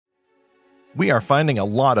We are finding a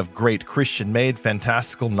lot of great Christian-made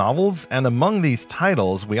fantastical novels, and among these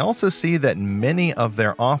titles, we also see that many of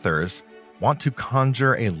their authors want to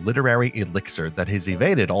conjure a literary elixir that has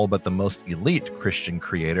evaded all but the most elite Christian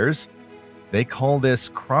creators. They call this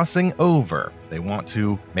crossing over. They want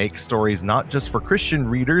to make stories not just for Christian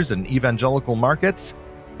readers and evangelical markets,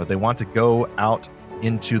 but they want to go out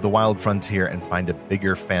into the wild frontier and find a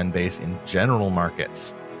bigger fan base in general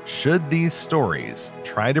markets. Should these stories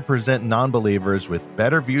try to present non-believers with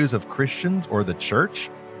better views of Christians or the church?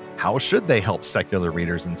 How should they help secular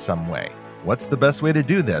readers in some way? What's the best way to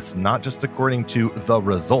do this, not just according to the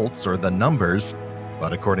results or the numbers,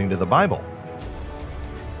 but according to the Bible?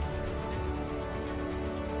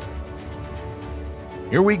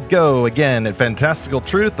 Here we go again at Fantastical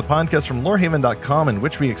Truth, the podcast from lorehaven.com, in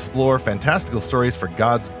which we explore fantastical stories for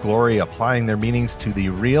God's glory, applying their meanings to the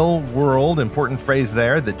real world. Important phrase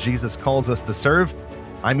there, that Jesus calls us to serve.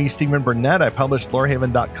 I'm E. Stephen Burnett. I publish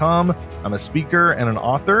lorehaven.com. I'm a speaker and an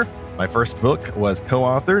author. My first book was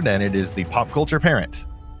co-authored, and it is The Pop Culture Parent.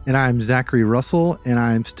 And I'm Zachary Russell, and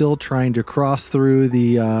I'm still trying to cross through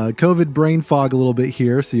the COVID brain fog a little bit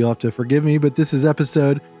here, so you'll have to forgive me, but this is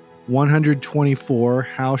episode 124,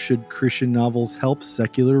 How Should Christian Novels Help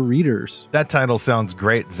Secular Readers? That title sounds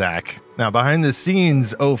great, Zach. Now, behind the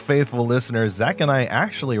scenes, oh faithful listeners, Zach and I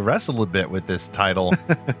actually wrestled a bit with this title.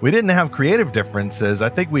 We didn't have creative differences. I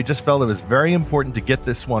think we just felt it was very important to get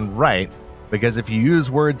this one right, because if you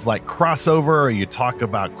use words like crossover or you talk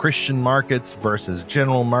about Christian markets versus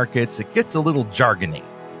general markets, it gets a little jargony.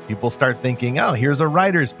 People start thinking, oh, here's a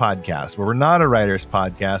writer's podcast. Well, we're not a writer's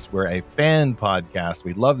podcast. We're a fan podcast.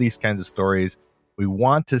 We love these kinds of stories. We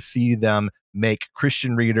want to see them make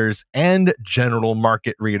Christian readers and general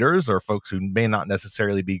market readers, or folks who may not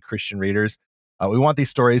necessarily be Christian readers. We want these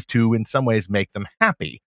stories to, in some ways, make them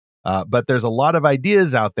happy. But there's a lot of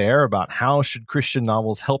ideas out there about how should Christian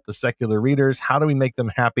novels help the secular readers? How do we make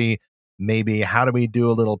them happy? Maybe how do we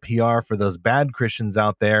do a little PR for those bad Christians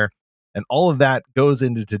out there? And all of that goes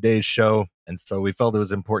into today's show. And so we felt it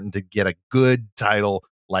was important to get a good title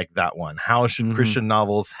like that one. How should Christian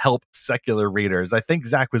novels help secular readers? I think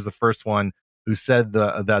Zach was the first one who said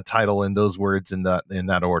that title in those words in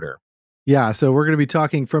that order. Yeah, so we're going to be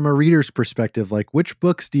talking from a reader's perspective, like which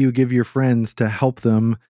books do you give your friends to help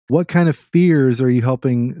them? What kind of fears are you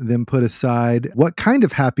helping them put aside? What kind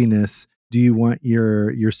of happiness do you want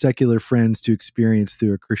your secular friends to experience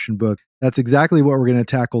through a Christian book? That's exactly what we're going to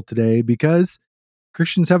tackle today, because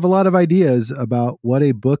Christians have a lot of ideas about what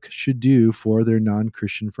a book should do for their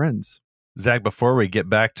non-Christian friends. Zach, before we get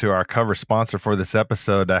back to our cover sponsor for this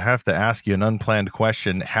episode, I have to ask you an unplanned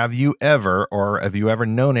question. Have you ever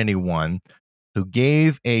known anyone who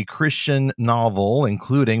gave a Christian novel,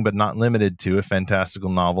 including but not limited to a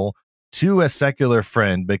fantastical novel, to a secular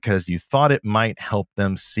friend because you thought it might help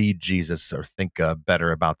them see Jesus or think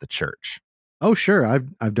better about the church? Oh, sure.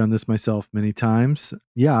 I've done this myself many times.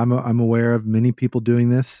 Yeah, I'm aware of many people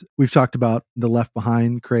doing this. We've talked about the Left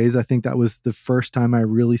Behind craze. I think that was the first time I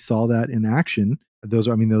really saw that in action. Those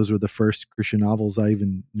were the first Christian novels I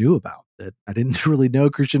even knew about. That I didn't really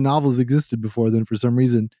know Christian novels existed before then for some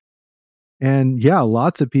reason. And yeah,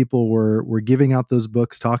 lots of people were giving out those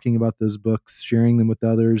books, talking about those books, sharing them with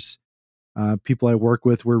others. People I work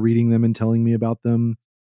with were reading them and telling me about them.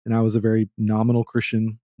 And I was a very nominal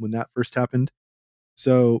Christian when that first happened.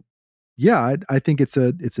 So yeah, I think it's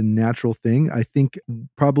a natural thing. I think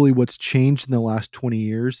probably what's changed in the last 20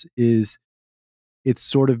 years is it's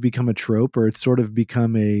sort of become a trope, or it's sort of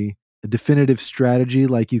become a definitive strategy.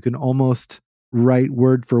 Like you can almost write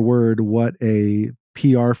word for word what a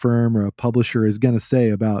PR firm or a publisher is going to say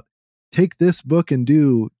about take this book and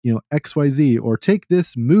do, XYZ, or take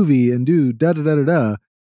this movie and do da da da da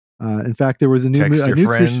da. In fact, there was a new text your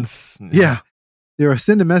friends. Yeah. They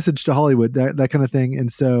send a message to Hollywood, that kind of thing.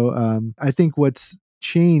 And so I think what's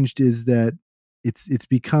changed is that it's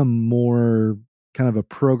become more kind of a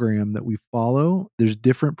program that we follow. There's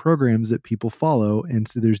different programs that people follow, and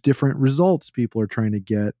so there's different results people are trying to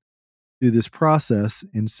get through this process.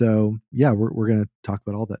 And so, yeah, we're going to talk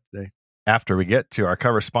about all that today. After we get to our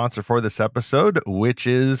cover sponsor for this episode, which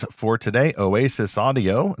is for today, Oasis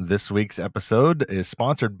Audio. This week's episode is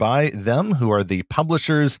sponsored by them, who are the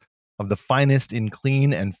publishers of the finest in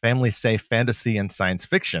clean and family-safe fantasy and science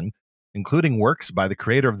fiction, including works by the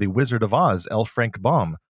creator of The Wizard of Oz, L. Frank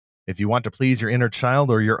Baum. If you want to please your inner child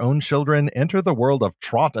or your own children, enter the world of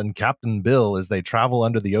Trot and Captain Bill as they travel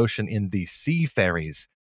under the ocean in The Sea Fairies,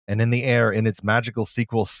 and in the air in its magical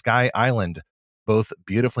sequel, Sky Island, both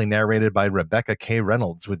beautifully narrated by Rebecca K.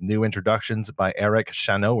 Reynolds with new introductions by Eric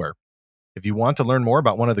Shanower. If you want to learn more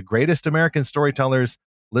about one of the greatest American storytellers,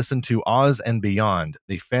 listen to Oz and Beyond,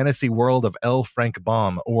 The Fantasy World of L. Frank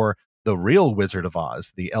Baum, or The Real Wizard of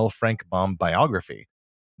Oz, the L. Frank Baum biography.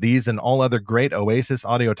 These and all other great Oasis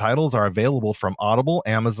audio titles are available from Audible,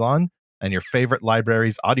 Amazon, and your favorite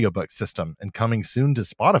library's audiobook system, and coming soon to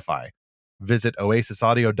Spotify. Visit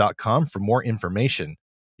oasisaudio.com for more information.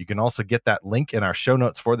 You can also get that link in our show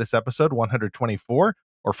notes for this episode 124,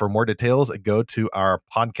 or for more details, go to our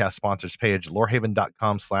podcast sponsors page,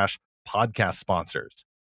 lorehaven.com/podcast sponsors.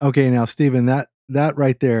 Okay, now Stephen, that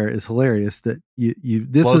right there is hilarious. That you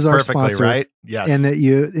this Flows is our perfectly, sponsor, right? Yes, and that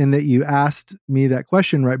you asked me that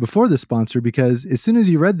question right before the sponsor, because as soon as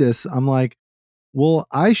you read this, I'm like, well,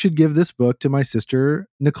 I should give this book to my sister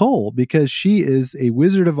Nicole, because she is a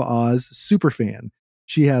Wizard of Oz super fan.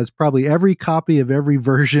 She has probably every copy of every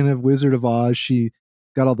version of Wizard of Oz. She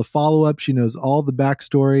got all the follow-up. She knows all the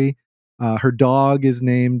backstory. Her dog is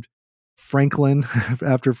named Franklin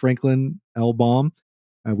after Franklin L. Baum.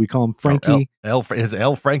 We call him Frankie. Is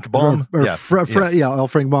L. Frank Baum? Yes. L.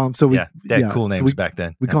 Frank Baum. So they had cool names back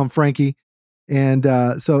then. We call him Frankie. And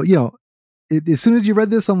so, you know, as soon as you read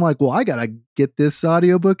this, I'm like, well, I got to get this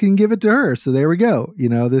audiobook and give it to her. So there we go. You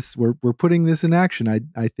know, we're putting this in action.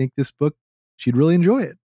 I think this book, she'd really enjoy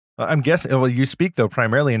it. I'm guessing, well, you speak though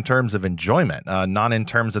primarily in terms of enjoyment, not in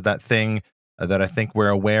terms of that thing that I think we're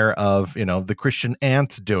aware of, you know, the Christian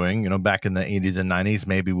aunts doing, you know, back in the 80s and 90s,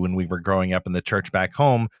 maybe when we were growing up in the church back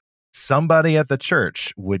home. Somebody at the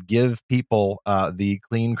church would give people the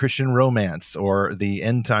clean Christian romance or the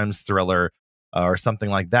end times thriller or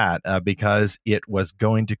something like that, because it was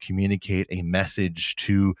going to communicate a message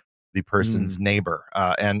to the person's neighbor,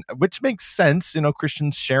 and which makes sense. You know,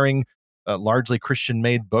 Christians sharing largely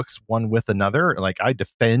Christian-made books one with another. Like, I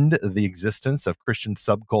defend the existence of Christian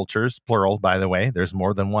subcultures, plural, by the way. There's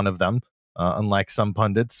more than one of them, unlike some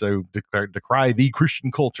pundits who decry the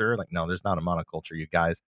Christian culture. Like, no, there's not a monoculture, you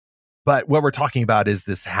guys. But what we're talking about is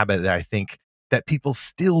this habit that I think that people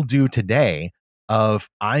still do today of,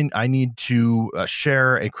 I need to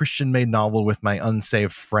share a Christian-made novel with my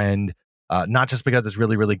unsaved friend, not just because it's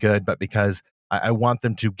really, really good, but because I want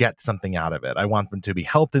them to get something out of it. I want them to be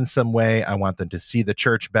helped in some way. I want them to see the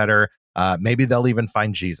church better. Maybe they'll even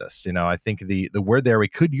find Jesus. You know, I think the word there we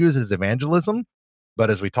could use is evangelism. But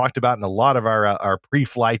as we talked about in a lot of our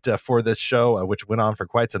pre-flight for this show, which went on for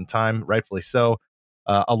quite some time, rightfully so,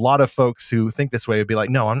 a lot of folks who think this way would be like,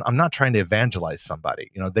 no, I'm not trying to evangelize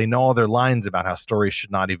somebody. You know, they know all their lines about how stories should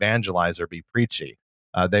not evangelize or be preachy.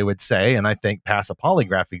 They would say, and I think pass a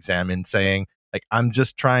polygraph exam in saying, like, I'm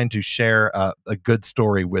just trying to share a good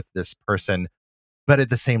story with this person. But at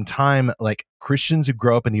the same time, like, Christians who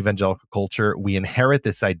grow up in evangelical culture, we inherit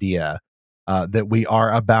this idea that we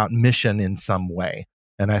are about mission in some way.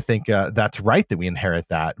 And I think that's right that we inherit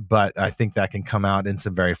that. But I think that can come out in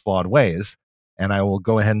some very flawed ways. And I will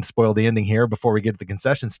go ahead and spoil the ending here before we get to the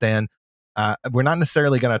concession stand. We're not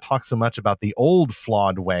necessarily going to talk so much about the old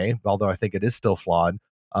flawed way, although I think it is still flawed,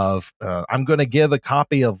 of I'm going to give a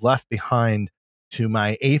copy of Left Behind to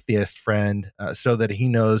my atheist friend so that he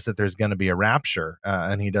knows that there's going to be a rapture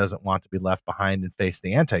and he doesn't want to be left behind and face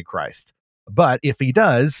the Antichrist. But if he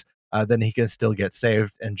does, then he can still get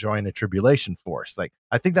saved and join a tribulation force. Like,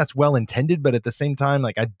 I think that's well intended, but at the same time,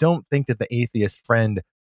 like, I don't think that the atheist friend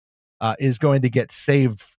is going to get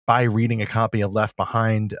saved by reading a copy of Left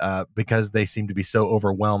Behind because they seem to be so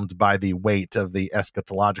overwhelmed by the weight of the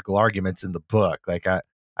eschatological arguments in the book. Like,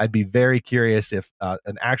 I'd be very curious if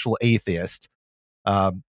an actual atheist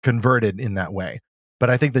converted in that way.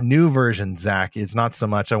 But I think the new version, Zach, is not so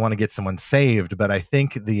much I want to get someone saved, but I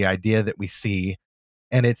think the idea that we see,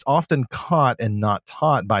 and it's often caught and not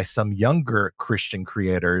taught by some younger Christian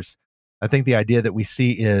creators, I think the idea that we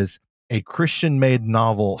see is a Christian-made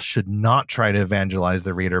novel should not try to evangelize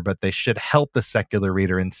the reader, but they should help the secular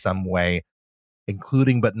reader in some way,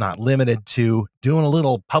 including but not limited to doing a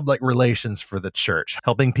little public relations for the church,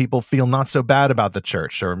 helping people feel not so bad about the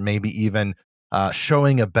church, or maybe even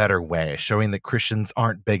showing a better way, showing that Christians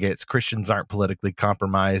aren't bigots, Christians aren't politically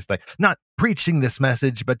compromised, like, not preaching this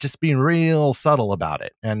message, but just being real subtle about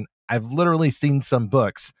it. And I've literally seen some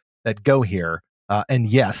books that go here, and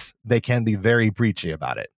yes, they can be very preachy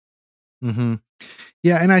about it. Mm-hmm.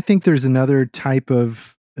 Yeah, and I think there's another type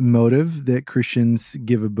of motive that Christians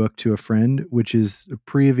give a book to a friend, which is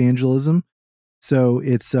pre-evangelism. So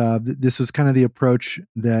it's this was kind of the approach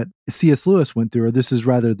that C.S. Lewis went through, or this is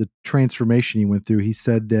rather the transformation he went through. He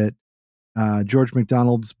said that George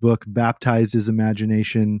MacDonald's book baptized his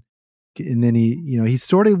imagination, and then he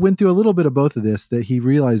sort of went through a little bit of both of this, that he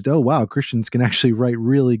realized, oh wow, Christians can actually write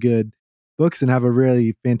really good books and have a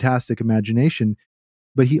really fantastic imagination.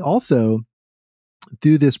 But he also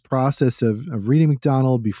through this process of reading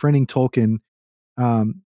MacDonald, befriending Tolkien,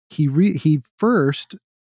 he first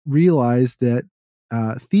realized that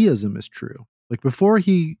theism is true. Like before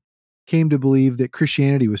he came to believe that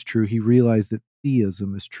Christianity was true, he realized that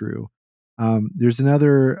theism is true. There's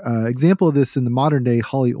another example of this in the modern day,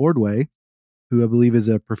 Holly Ordway, who I believe is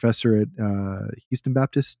a professor at Houston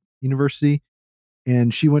Baptist University.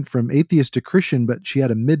 And she went from atheist to Christian, but she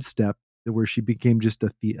had a mid-step where she became just a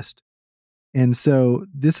theist. And so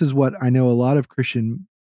this is what I know a lot of Christian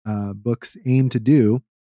books aim to do,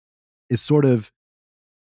 is sort of,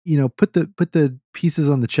 put the pieces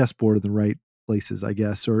on the chessboard in the right places, I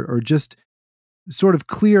guess, or just sort of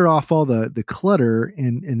clear off all the clutter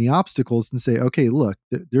and the obstacles and say, okay, look,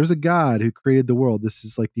 there's a God who created the world. This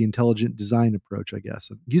is like the intelligent design approach, I guess.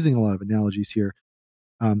 I'm using a lot of analogies here.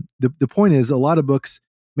 The point is, a lot of books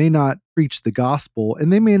may not preach the gospel,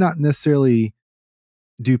 and they may not necessarily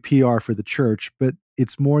do PR for the church, but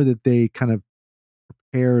it's more that they kind of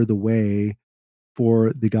prepare the way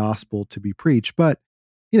for the gospel to be preached. But,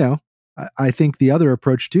 I think the other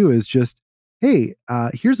approach too is just, hey,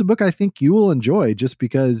 here's a book I think you will enjoy just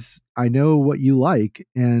because I know what you like.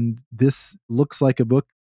 And this looks like a book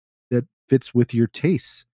that fits with your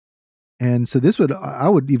tastes. And so I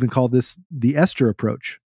would even call this the Esther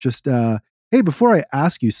approach. Just, hey, before I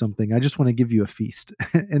ask you something, I just want to give you a feast.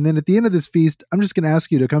 And then at the end of this feast, I'm just going to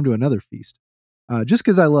ask you to come to another feast, just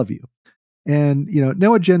because I love you. And,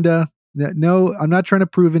 no agenda. No, I'm not trying to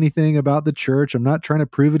prove anything about the church. I'm not trying to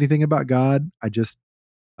prove anything about God. I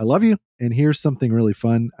love you. And here's something really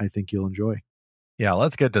fun I think you'll enjoy. Yeah,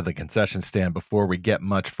 let's get to the concession stand before we get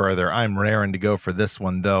much further. I'm raring to go for this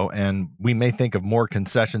one, though, and we may think of more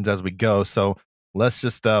concessions as we go. So let's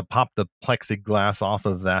just pop the plexiglass off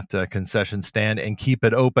of that concession stand and keep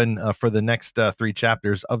it open for the next 3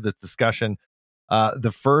 chapters of this discussion.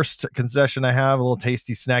 The first concession I have, a little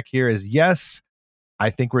tasty snack here, is yes, I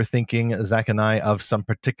think we're thinking, Zach and I, of some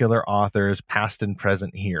particular authors, past and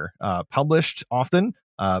present here, published often.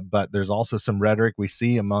 But there's also some rhetoric we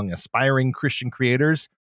see among aspiring Christian creators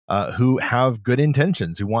who have good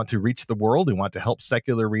intentions, who want to reach the world, who want to help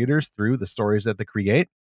secular readers through the stories that they create.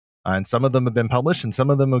 And some of them have been published and some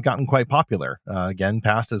of them have gotten quite popular, again,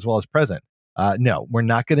 past as well as present. No, we're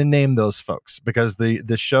not going to name those folks because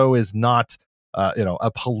the show is not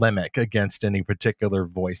a polemic against any particular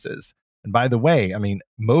voices. And by the way, I mean,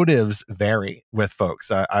 motives vary with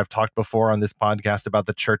folks. I've talked before on this podcast about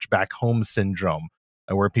the church back home syndrome,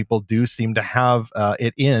 where people do seem to have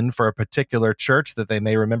it in for a particular church that they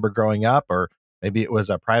may remember growing up, or maybe it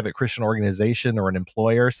was a private Christian organization or an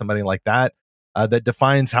employer, somebody like that, that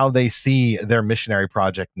defines how they see their missionary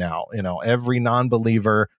project now. Every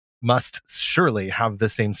non-believer must surely have the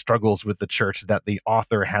same struggles with the church that the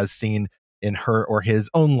author has seen in her or his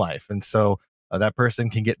own life. And so that person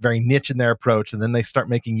can get very niche in their approach, and then they start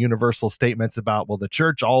making universal statements about, well, the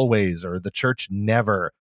church always, or the church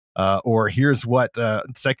never, or here's what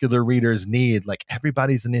secular readers need. Like,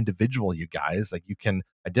 everybody's an individual, you guys. Like, you can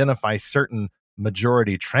identify certain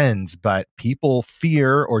majority trends, but people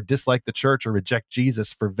fear or dislike the church or reject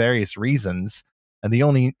Jesus for various reasons. And the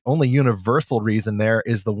only universal reason there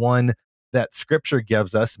is the one that scripture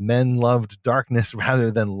gives us: men loved darkness rather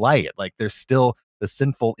than light. Like, there's still the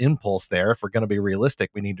sinful impulse there. If we're going to be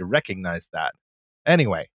realistic, we need to recognize that.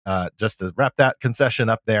 Anyway, just to wrap that concession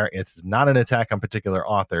up there, it's not an attack on particular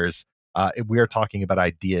authors. We are talking about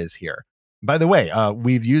ideas here. By the way,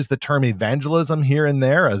 we've used the term evangelism here and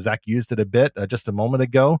there. Zach used it a bit just a moment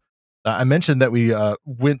ago. I mentioned that we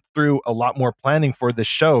went through a lot more planning for this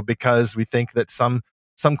show because we think that some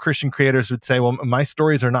Christian creators would say, well, my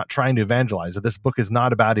stories are not trying to evangelize, or this book is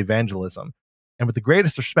not about evangelism. And with the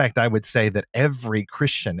greatest respect, I would say that every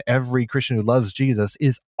Christian who loves Jesus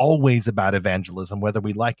is always about evangelism, whether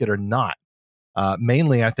we like it or not.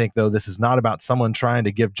 Mainly, I think, though, this is not about someone trying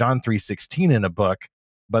to give John 3:16 in a book,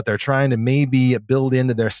 but they're trying to maybe build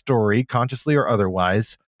into their story, consciously or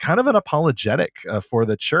otherwise, kind of an apologetic for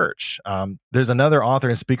the church. There's another author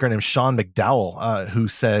and speaker named Sean McDowell who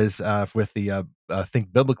says with the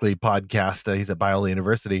Think Biblically podcast, he's at Biola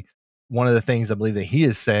University, one of the things I believe that he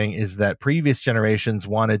is saying is that previous generations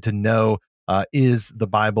wanted to know, is the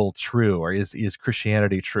Bible true, or is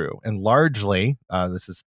Christianity true? And largely, this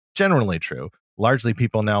is generally true, largely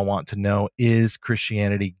people now want to know, is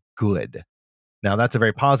Christianity good? Now, that's a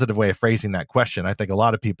very positive way of phrasing that question. I think a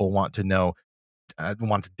lot of people want to know,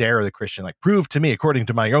 want to dare the Christian, like, prove to me, according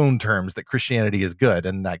to my own terms, that Christianity is good.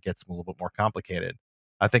 And that gets a little bit more complicated.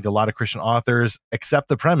 I think a lot of Christian authors accept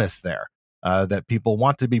the premise there, that people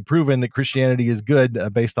want to be proven that Christianity is good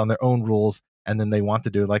based on their own rules. And then they want to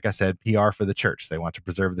do, like I said, PR for the church. They want to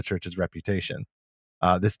preserve the church's reputation.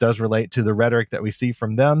 This does relate to the rhetoric that we see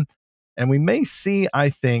from them. And we may see, I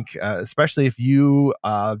think, especially if you,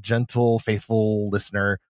 gentle, faithful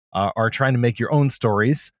listener, are trying to make your own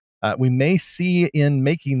stories, we may see in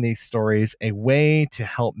making these stories a way to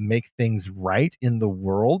help make things right in the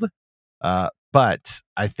world. But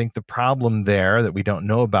I think the problem there that we don't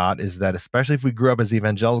know about is that, especially if we grew up as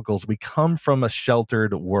evangelicals, we come from a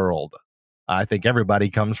sheltered world. I think everybody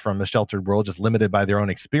comes from a sheltered world, just limited by their own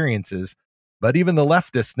experiences. But even the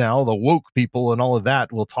leftists now, the woke people and all of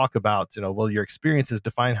that, will talk about, well, your experiences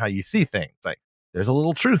define how you see things. Like, there's a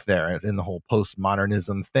little truth there in the whole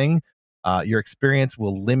postmodernism thing. Your experience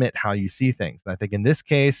will limit how you see things. And I think in this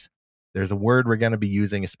case, there's a word we're going to be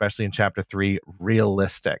using, especially in chapter 3,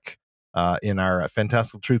 realistic. In our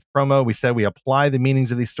Fantastical Truth promo, we said we apply the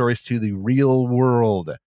meanings of these stories to the real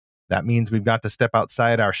world. That means we've got to step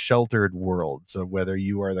outside our sheltered world. So whether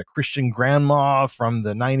you are the Christian grandma from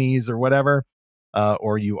the 90s or whatever,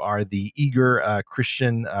 or you are the eager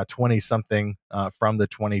Christian 20-something from the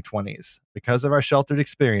 2020s, because of our sheltered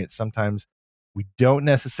experience, sometimes we don't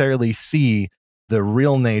necessarily see the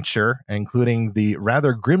real nature, including the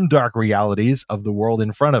rather grimdark realities of the world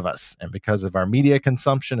in front of us. And because of our media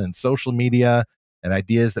consumption and social media and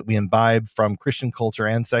ideas that we imbibe from Christian culture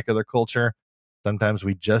and secular culture, sometimes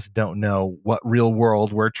we just don't know what real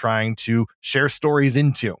world we're trying to share stories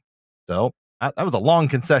into. So that was a long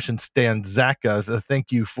concession stand, Zach.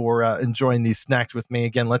 Thank you for enjoying these snacks with me.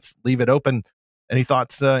 Again, let's leave it open. Any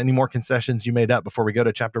thoughts, any more concessions you made up before we go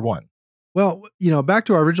to chapter 1? Well, back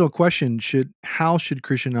to our original question, how should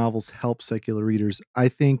Christian novels help secular readers? I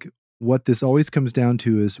think what this always comes down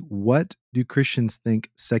to is, what do Christians think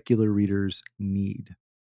secular readers need?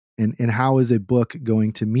 And how is a book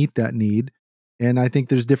going to meet that need? And I think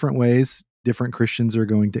there's different ways different Christians are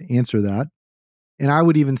going to answer that. And I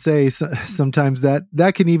would even say sometimes that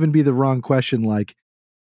can even be the wrong question. Like,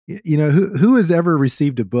 who has ever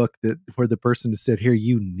received a book where the person has said, "Here,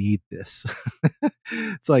 you need this"?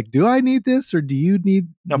 It's like, do I need this, or do you need?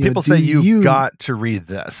 No, people say you've got to read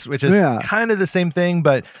this, which is kind of the same thing,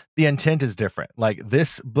 but the intent is different. Like,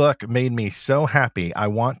 this book made me so happy. I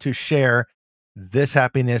want to share this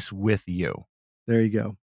happiness with you. There you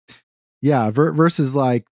go. Yeah, versus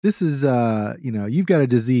like, this is you've got a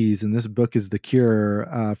disease and this book is the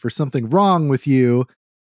cure for something wrong with you.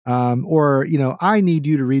 Or, I need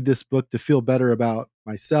you to read this book to feel better about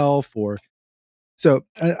myself. So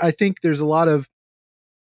I think there's a lot of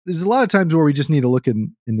times where we just need to look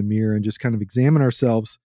in the mirror and just kind of examine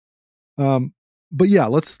ourselves. But yeah,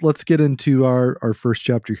 let's get into our first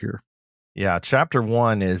chapter here. Yeah, chapter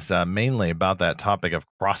 1 is mainly about that topic of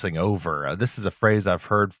crossing over. This is a phrase I've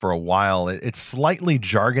heard for a while. It's slightly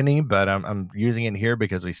jargony, but I'm using it here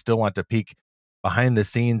because we still want to peek behind the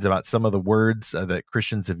scenes about some of the words that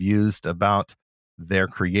Christians have used about their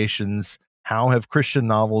creations. How have Christian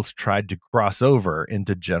novels tried to cross over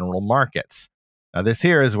into general markets? Now, this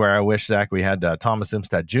here is where I wish, Zach, we had Thomas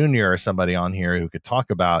Imstadt Jr. or somebody on here who could talk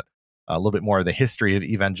about a little bit more of the history of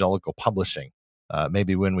evangelical publishing.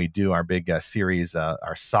 Maybe when we do our big series,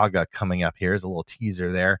 our saga coming up here, is a little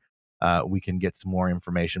teaser there. We can get some more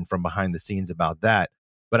information from behind the scenes about that.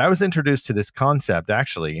 But I was introduced to this concept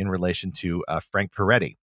actually in relation to Frank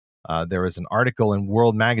Peretti. There was an article in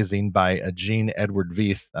World Magazine by Gene Edward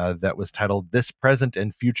Veith that was titled "This Present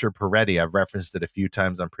and Future Peretti." I've referenced it a few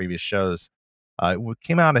times on previous shows. It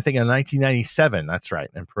came out, I think, in 1997. That's right.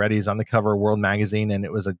 And Peretti is on the cover of World Magazine, and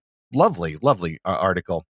it was a lovely, lovely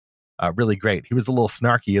article. Really great. He was a little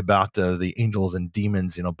snarky about the angels and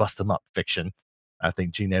demons, bust them up fiction. I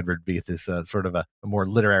think Gene Edward Veith is sort of a more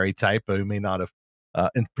literary type who may not have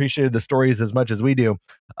appreciated the stories as much as we do.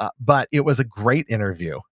 But it was a great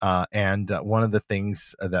interview. And one of the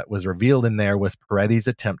things that was revealed in there was Peretti's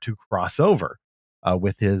attempt to cross over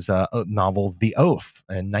with his novel, The Oath,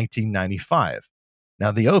 in 1995.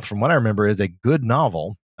 Now, The Oath, from what I remember, is a good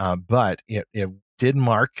novel, but it did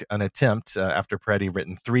mark an attempt after Peretti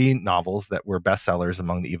written 3 novels that were bestsellers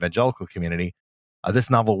among the evangelical community. This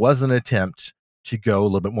novel was an attempt to go a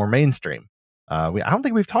little bit more mainstream. I don't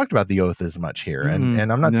think we've talked about The Oath as much here. And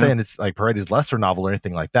I'm not saying it's like Peretti's lesser novel or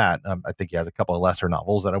anything like that. I think he has a couple of lesser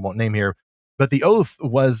novels that I won't name here. But The Oath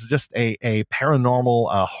was just a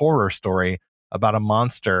paranormal horror story about a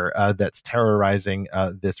monster that's terrorizing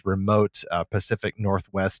this remote Pacific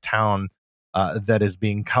Northwest town that is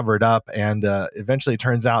being covered up and eventually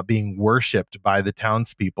turns out being worshipped by the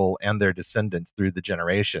townspeople and their descendants through the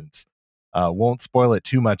generations. Won't spoil it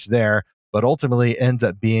too much there, but ultimately ends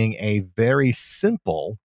up being a very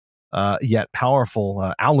simple yet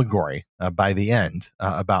powerful allegory by the end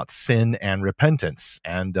about sin and repentance.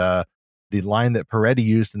 And the line that Peretti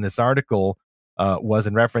used in this article was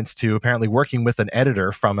in reference to apparently working with an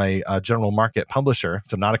editor from a general market publisher.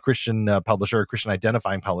 So not a Christian publisher, a Christian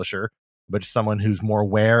identifying publisher, but just someone who's more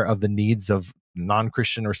aware of the needs of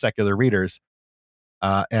non-Christian or secular readers.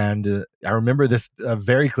 And I remember this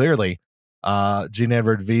very clearly. Gene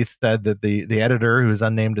Edward Veith said that the editor, who's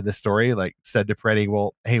unnamed in this story, like said to Peretti,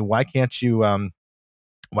 "Well, hey, why can't you have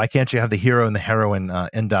the hero and the heroine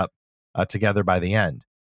end up together by the end?"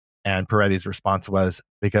 And Peretti's response was,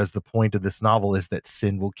 "Because the point of this novel is that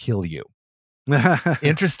sin will kill you."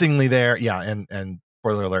 Interestingly, there, yeah, and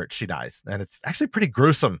spoiler alert, she dies, and it's actually pretty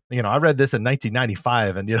gruesome. I read this in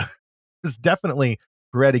 1995, and it was definitely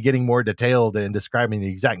Peretti getting more detailed in describing the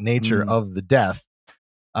exact nature of the death.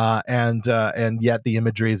 And yet the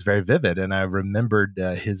imagery is very vivid, and I remembered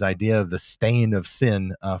his idea of the stain of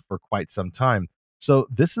sin for quite some time. So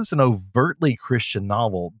this is an overtly Christian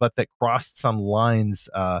novel, but that crossed some lines,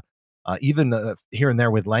 even here and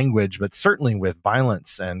there with language, but certainly with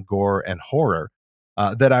violence and gore and horror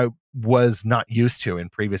that I was not used to in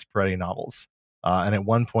previous Peretti novels. And at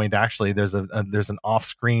one point, actually, there's an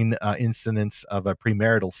off-screen incidence of a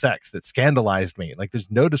premarital sex that scandalized me. Like, there's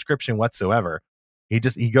no description whatsoever. He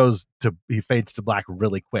fades to black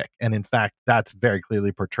really quick. And in fact, that's very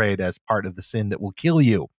clearly portrayed as part of the sin that will kill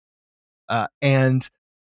you. And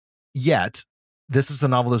yet, this was a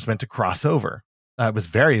novel that was meant to cross over. It was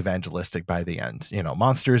very evangelistic by the end.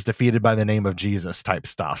 Monsters defeated by the name of Jesus type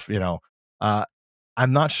stuff.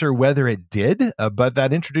 I'm not sure whether it did, but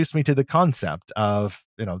that introduced me to the concept of,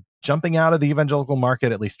 jumping out of the evangelical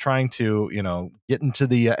market, at least trying to, get into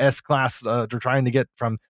the S class, trying to get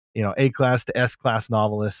from, A class to S class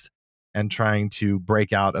novelist, and trying to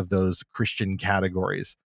break out of those Christian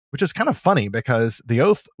categories, which is kind of funny because The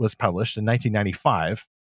Oath was published in 1995.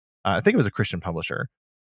 I think it was a Christian publisher.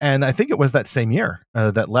 And I think it was that same year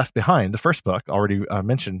that Left Behind, the first book already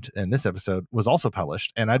mentioned in this episode, was also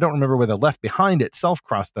published. And I don't remember whether Left Behind itself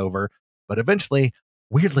crossed over, but eventually,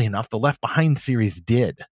 weirdly enough, the Left Behind series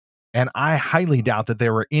did. And I highly doubt that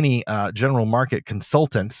there were any general market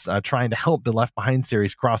consultants trying to help the Left Behind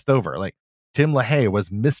series cross over. Like, Tim LaHaye was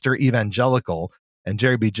Mr. Evangelical, and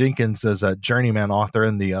Jerry B. Jenkins is a journeyman author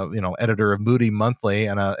and the editor of Moody Monthly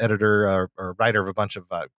and a editor or writer of a bunch of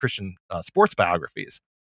Christian sports biographies.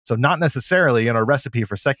 So not necessarily a recipe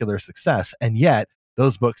for secular success, and yet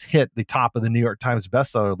those books hit the top of the New York Times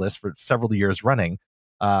bestseller list for several years running.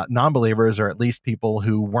 Non-believers, or at least people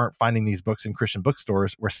who weren't finding these books in Christian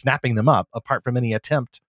bookstores, were snapping them up, apart from any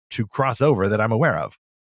attempt to cross over that I'm aware of.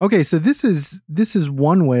 Okay, so this is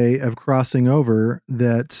one way of crossing over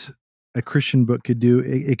that a Christian book could do.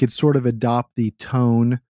 It could sort of adopt the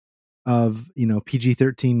tone of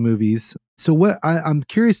PG-13 movies. So what I'm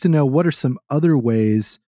curious to know, what are some other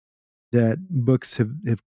ways that books have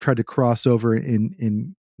tried to cross over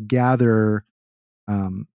and gather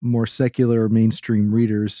more secular mainstream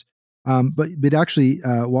readers? But actually,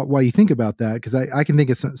 while you think about that, because I can think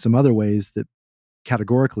of some other ways that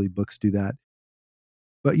categorically books do that.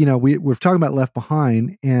 But we're talking about Left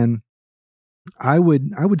Behind, and I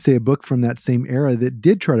would say a book from that same era that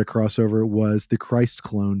did try to cross over was the Christ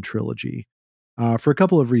Clone trilogy, for a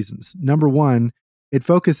couple of reasons. Number one, it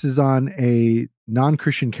focuses on a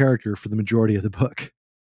non-Christian character for the majority of the book.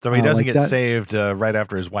 So he doesn't get saved right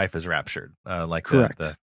after his wife is raptured, like correct.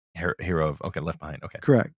 The hero of Left Behind. Okay,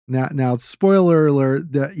 correct. Now, spoiler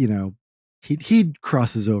alert, that he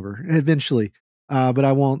crosses over eventually, but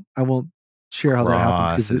I won't share how that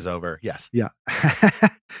happens. Crosses over, yes, yeah.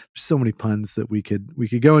 There's so many puns that we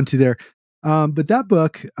could go into there, but that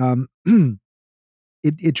book,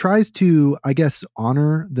 it tries to, I guess,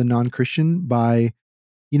 honor the non-Christian by,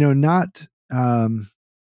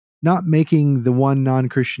 not making the one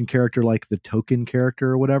non-Christian character like the token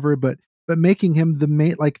character or whatever, but making him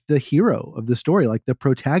the hero of the story, like the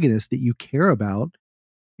protagonist that you care about.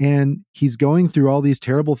 And he's going through all these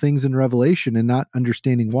terrible things in Revelation and not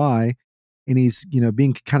understanding why. And he's,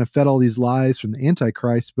 being kind of fed all these lies from the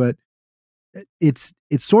Antichrist, but it's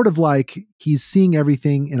sort of like he's seeing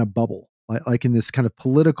everything in a bubble, like in this kind of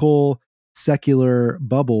political, secular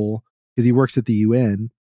bubble, because he works at the UN.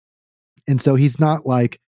 And so he's not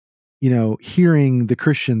like, hearing the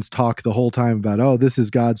Christians talk the whole time about, oh, this is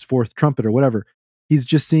God's fourth trumpet or whatever. He's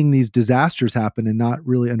just seeing these disasters happen and not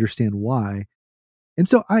really understand why. And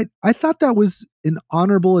so I thought that was an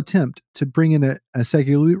honorable attempt to bring in a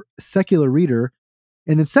secular reader.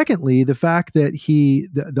 And then secondly, the fact that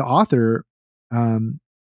the author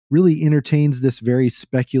really entertains this very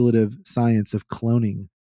speculative science of cloning,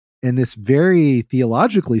 and this very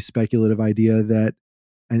theologically speculative idea that,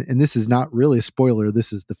 and this is not really a spoiler,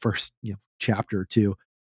 this is the first chapter or two,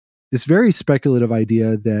 this very speculative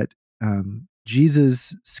idea that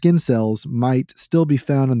Jesus' skin cells might still be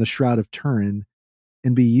found in the Shroud of Turin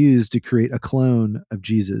and be used to create a clone of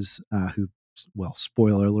Jesus, who, well,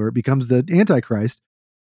 spoiler alert, becomes the Antichrist.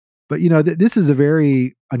 But this is a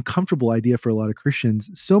very uncomfortable idea for a lot of Christians,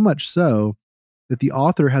 so much so that the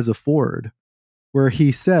author has a foreword where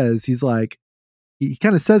he says, he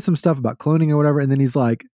kind of says some stuff about cloning or whatever, and then he's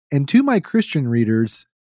like, and to my Christian readers,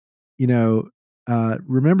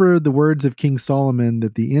 remember the words of King Solomon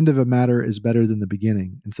that the end of a matter is better than the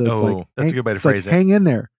beginning. And so it's that's a good way to phrase it. Hang in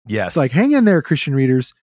there. Yes. It's like, hang in there, Christian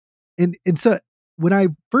readers. And so when I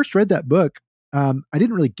first read that book, I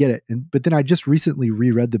didn't really get it. But then I just recently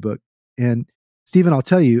reread the book. And Stephen, I'll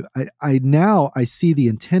tell you, I now see the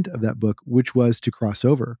intent of that book, which was to cross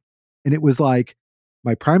over. And it was like,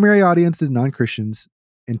 my primary audience is non-Christians.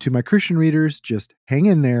 And to my Christian readers, just hang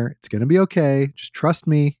in there. It's going to be okay. Just trust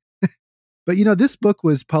me. But this book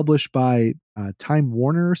was published by Time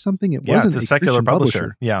Warner or something. It wasn't it's a secular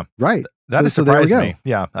publisher. Yeah, right. That has surprised me.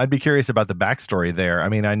 Yeah, I'd be curious about the backstory there. I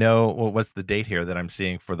mean, I know what's the date here that I'm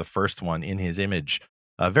seeing for the first one, In His Image.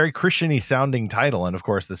 A very Christian-y sounding title, and of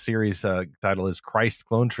course, the series title is Christ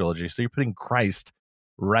Clone Trilogy. So you're putting Christ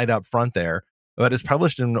right up front there. But it's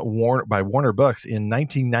published by Warner Books in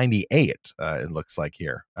 1998, it looks like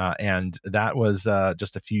here. And that was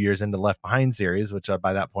just a few years into the Left Behind series, which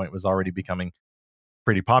by that point was already becoming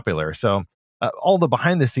pretty popular. So all the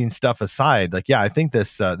behind-the-scenes stuff aside, I think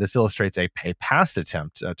this illustrates a past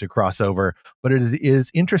attempt to cross over. But it is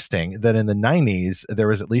interesting that in the 90s, there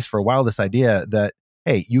was, at least for a while, this idea that,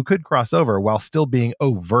 hey, you could cross over while still being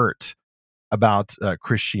overt about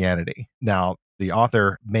Christianity. Now, the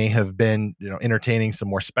author may have been, entertaining some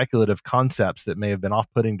more speculative concepts that may have been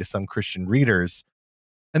off-putting to some Christian readers.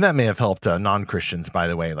 And that may have helped non-Christians, by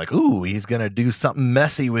the way, like, ooh, he's going to do something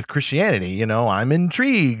messy with Christianity. I'm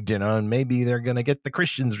intrigued, and maybe they're going to get the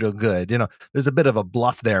Christians real good. There's a bit of a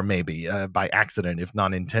bluff there, maybe by accident, if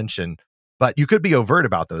not intention. But you could be overt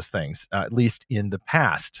about those things, at least in the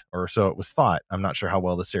past, or so it was thought. I'm not sure how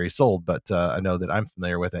well the series sold, but I know that I'm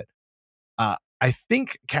familiar with it. I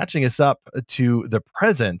think catching us up to the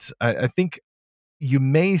present, I think you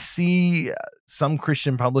may see some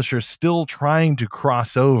Christian publishers still trying to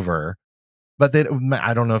cross over, but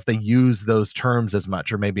I don't know if they use those terms as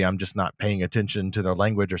much, or maybe I'm just not paying attention to their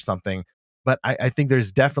language or something. But I think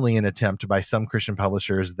there's definitely an attempt by some Christian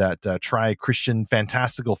publishers that try Christian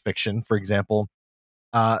fantastical fiction, for example.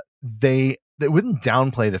 They wouldn't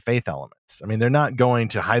downplay the faith elements. I mean, they're not going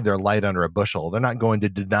to hide their light under a bushel. They're not going to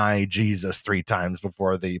deny Jesus 3 times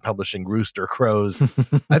before the publishing rooster crows.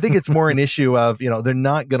 I think it's more an issue of, they're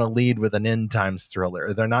not going to lead with an end times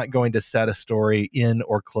thriller. They're not going to set a story in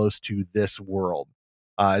or close to this world.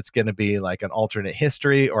 It's going to be like an alternate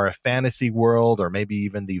history or a fantasy world, or maybe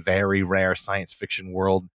even the very rare science fiction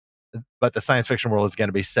world. But the science fiction world is going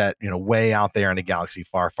to be set, way out there in a galaxy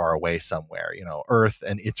far, far away somewhere. Earth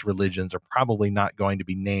and its religions are probably not going to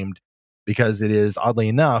be named, because it is, oddly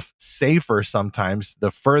enough, safer sometimes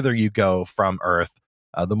the further you go from Earth,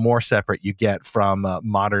 the more separate you get from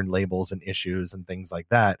modern labels and issues and things like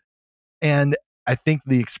that. And I think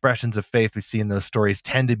the expressions of faith we see in those stories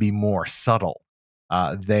tend to be more subtle.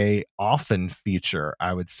 They often feature,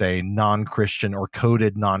 I would say, non-Christian or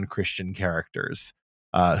coded non-Christian characters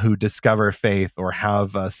who discover faith or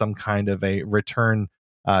have some kind of a return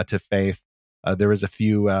to faith. There was a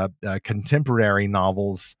few contemporary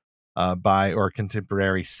novels or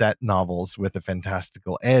contemporary set novels with a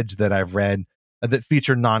fantastical edge that I've read that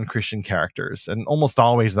feature non-Christian characters, and almost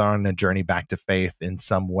always they're on a journey back to faith in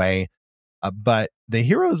some way. But the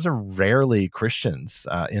heroes are rarely Christians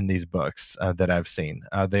in these books that I've seen.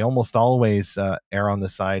 They almost always err on the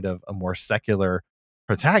side of a more secular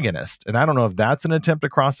protagonist. And I don't know if that's an attempt to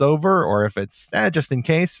cross over, or if it's just in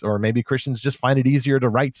case, or maybe Christians just find it easier to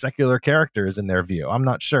write secular characters in their view. I'm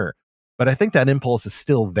not sure. But I think that impulse is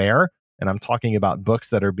still there. And I'm talking about books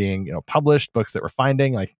that are being published, books that we're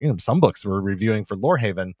finding, like some books we're reviewing for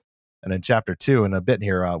Lorehaven. And in chapter 2, in a bit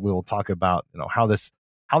here, we will talk about how this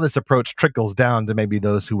approach trickles down to maybe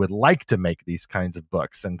those who would like to make these kinds of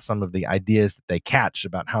books, and some of the ideas that they catch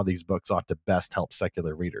about how these books ought to best help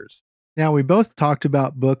secular readers. Now, we both talked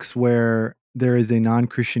about books where there is a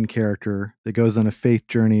non-Christian character that goes on a faith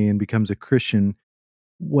journey and becomes a Christian.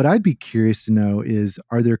 What I'd be curious to know is,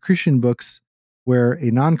 are there Christian books where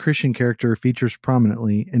a non-Christian character features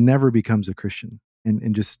prominently and never becomes a Christian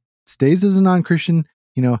and just stays as a non-Christian,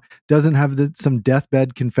 doesn't have some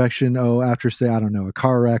deathbed confession, after, say, I don't know, a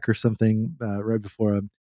car wreck or something right before a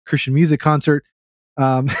Christian music concert.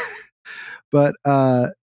 But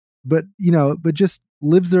just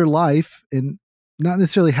lives their life, and not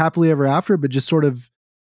necessarily happily ever after, but just sort of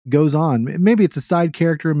goes on. Maybe it's a side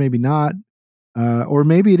character, maybe not. Or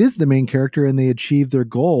maybe it is the main character and they achieve their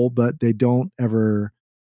goal, but they don't ever,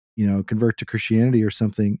 convert to Christianity or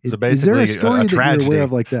something. So Is there a basically, story a that you're aware tragedy.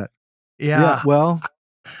 of like that? Yeah. Yeah. Well,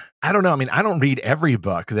 I don't know. I mean, I don't read every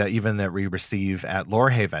book that we receive at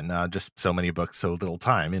Lorehaven. Just so many books, so little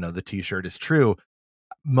time. The T-shirt is true.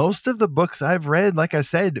 Most of the books I've read, like I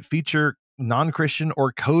said, feature non-Christian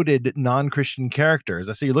or coded non-Christian characters.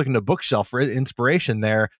 I see you're looking at a bookshelf for inspiration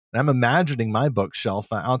there, and I'm imagining my bookshelf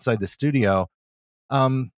outside the studio.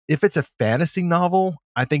 If it's a fantasy novel,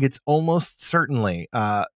 I think it's almost certainly,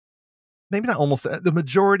 maybe not almost, the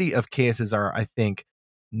majority of cases are, I think,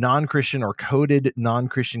 non-Christian or coded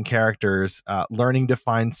non-Christian characters learning to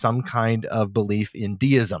find some kind of belief in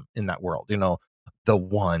deism in that world. The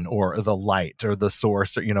one or the light or the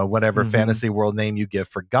source or whatever fantasy world name you give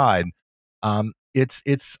for God.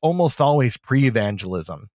 It's almost always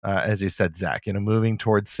pre-evangelism, as you said, Zach. Moving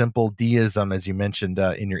towards simple deism, as you mentioned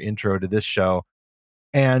in your intro to this show.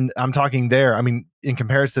 And I'm talking there, I mean, in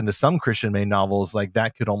comparison to some Christian made novels, like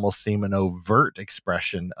that could almost seem an overt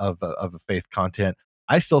expression of a faith content.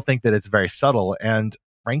 I still think that it's very subtle. And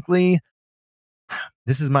frankly,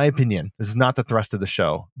 this is my opinion. This is not the thrust of the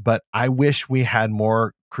show, but I wish we had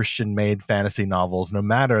more Christian made fantasy novels, no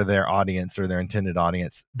matter their audience or their intended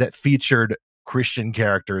audience, that featured Christian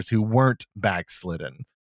characters who weren't backslidden,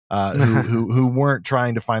 who weren't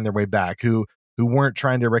trying to find their way back, who weren't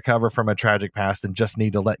trying to recover from a tragic past and just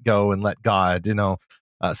need to let go and let God.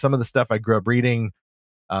 Some of the stuff I grew up reading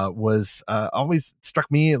was always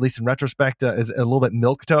struck me, at least in retrospect, as a little bit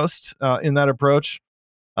milquetoast in that approach.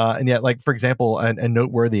 And yet, like, for example, a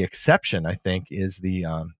noteworthy exception, I think, is the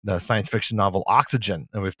science fiction novel Oxygen,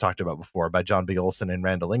 that we've talked about before, by John B. Olson and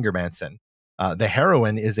Randall Ingermanson. The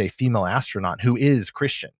heroine is a female astronaut who is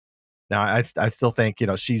Christian. Now, I still think,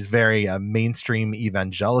 she's very mainstream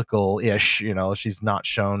evangelical-ish. She's not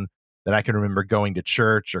shown that I can remember going to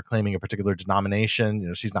church or claiming a particular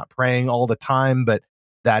denomination. She's not praying all the time, but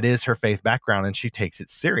that is her faith background, and she takes it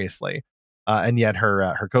seriously. And yet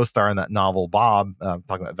her co-star in that novel, Bob,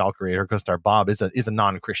 talking about Valkyrie, her co-star Bob is a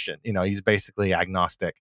non-Christian. He's basically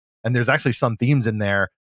agnostic. And there's actually some themes in there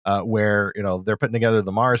where they're putting together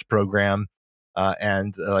the Mars program,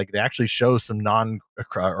 and like they actually show some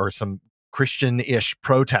or some Christian-ish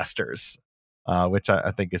protesters, which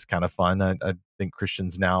I think is kind of fun. I think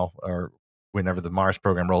Christians now, or whenever the Mars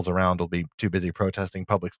program rolls around, will be too busy protesting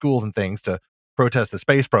public schools and things to protest the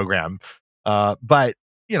space program. But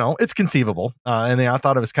it's conceivable. And I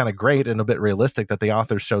thought it was kind of great and a bit realistic that the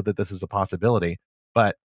authors showed that this was a possibility.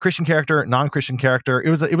 But Christian character, non-Christian character, it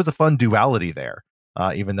was a fun duality there,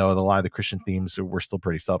 even though a lot of the Christian themes were still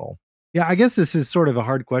pretty subtle. Yeah, I guess this is sort of a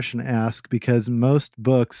hard question to ask because most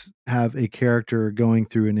books have a character going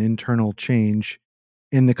through an internal change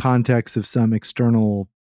in the context of some external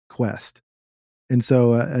quest. And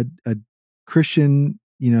so a Christian,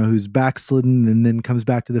 who's backslidden and then comes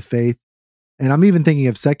back to the faith. And I'm even thinking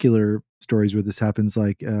of secular stories where this happens,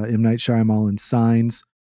 like M. Night Shyamalan's Signs,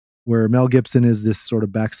 where Mel Gibson is this sort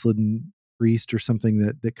of backslidden priest or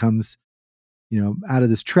something that comes, out of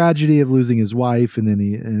this tragedy of losing his wife, and then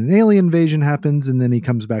an alien invasion happens, and then he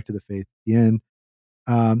comes back to the faith at the end.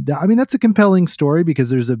 That's a compelling story because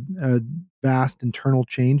there's a vast internal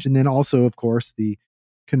change, and then also, of course, the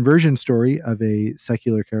conversion story of a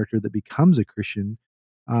secular character that becomes a Christian.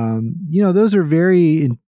 Those are very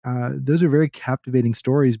captivating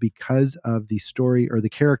stories because of the story or the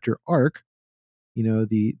character arc.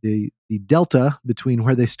 The delta between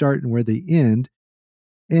where they start and where they end.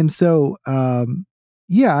 And so,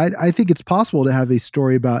 I think it's possible to have a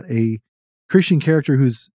story about a Christian character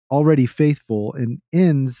who's already faithful and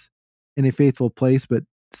ends in a faithful place, but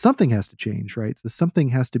something has to change, right? So something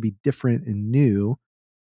has to be different and new.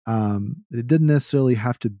 It didn't necessarily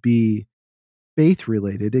have to be faith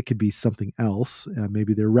related. It could be something else.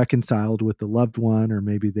 Maybe they're reconciled with the loved one, or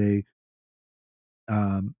maybe they,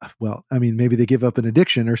 maybe they give up an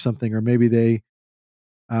addiction or something, or maybe they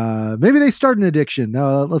start an addiction.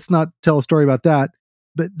 No, let's not tell a story about that.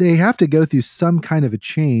 But they have to go through some kind of a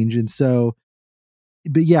change. And so,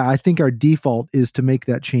 but yeah, I think our default is to make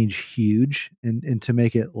that change huge and to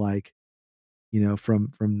make it like,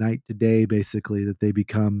 from night to day, basically, that they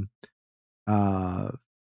become,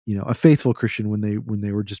 a faithful Christian when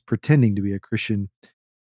they were just pretending to be a Christian.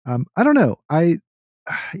 I don't know.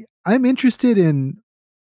 I'm interested in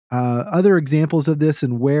other examples of this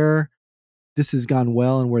and where this has gone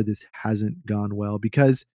well and where this hasn't gone well,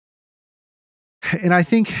 because, and I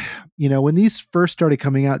think, when these first started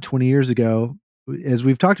coming out 20 years ago, as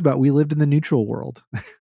we've talked about, we lived in the neutral world.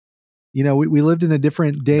 we lived in a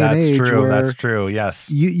different day and age true. where That's true. Yes.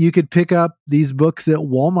 you could pick up these books at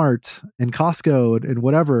Walmart and Costco and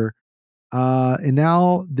whatever. And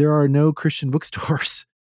now there are no Christian bookstores.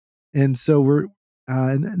 And so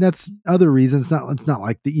and that's other reasons. It's not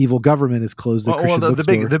like the evil government has closed the Christian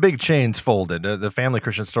bookstore. The big chains folded. The family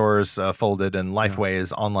Christian stores folded, and Lifeway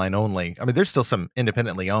is online only. I mean, there's still some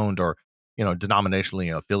independently owned or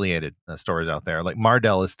denominationally affiliated stores out there. Like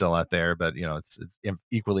Mardel is still out there, but it's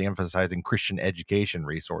equally emphasizing Christian education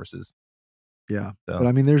resources. Yeah, but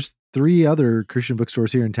I mean, there's 3 other Christian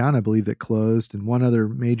bookstores here in town, I believe, that closed, and one other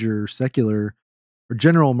major secular or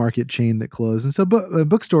general market chain that closed. And so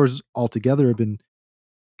bookstores altogether have been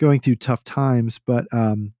going through tough times. But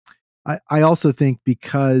I also think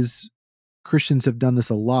because Christians have done this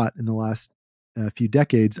a lot in the last few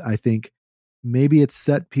decades, I think maybe it's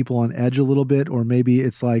set people on edge a little bit, or maybe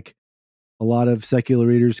it's like a lot of secular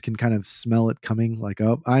readers can kind of smell it coming. Like,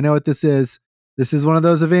 oh, I know what this is. This is one of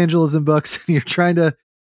those evangelism books. You're trying to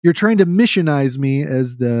missionize me,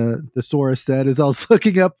 as the thesaurus said, as I was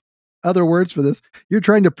looking up other words for this. You're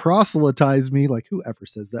trying to proselytize me. Like, whoever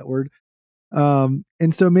says that word. And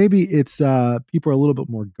so maybe it's people are a little bit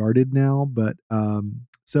more guarded now. But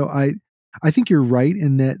so I think you're right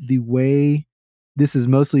in that the way this is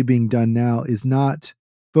mostly being done now is not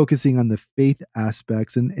focusing on the faith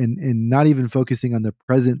aspects and not even focusing on the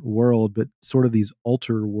present world, but sort of these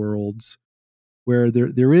alter worlds where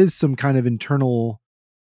there is some kind of internal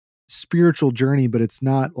spiritual journey, but it's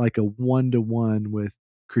not like a one-to-one with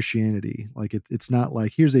Christianity. Like it's not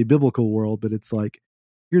like here's a biblical world, but it's like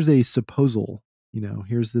here's a supposal,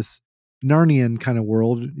 here's this Narnian kind of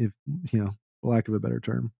world, if for lack of a better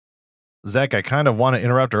term. Zach, I kind of want to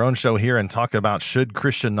interrupt our own show here and talk about, should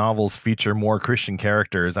Christian novels feature more Christian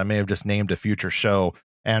characters? I may have just named a future show,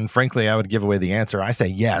 and frankly, I would give away the answer. I say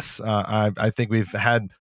yes. I think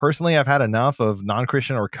I've had enough of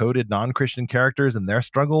non-Christian or coded non-Christian characters and their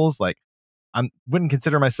struggles. Like, I wouldn't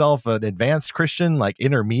consider myself an advanced Christian, like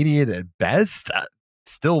intermediate at best.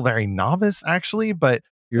 Still very novice, actually, but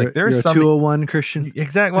you're a 201 Christian.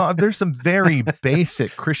 Exactly. Well, there's some very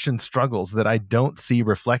basic Christian struggles that I don't see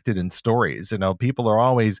reflected in stories. People are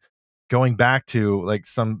always going back to like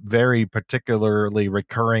some very particularly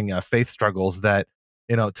recurring faith struggles that,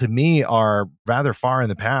 to me are rather far in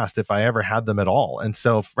the past, if I ever had them at all. And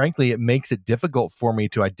so frankly, it makes it difficult for me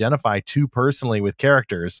to identify too personally with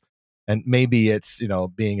characters. And maybe it's,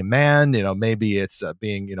 being a man, maybe it's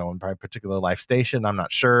being, in a particular life station. I'm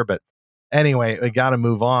not sure, but anyway, we got to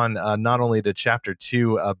move on, not only to chapter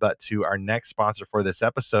 2, but to our next sponsor for this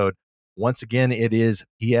episode. Once again, it is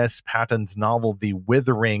P.S. Patton's novel, The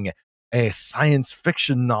Withering, a science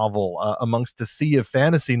fiction novel amongst a sea of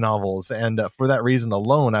fantasy novels. And for that reason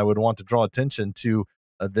alone, I would want to draw attention to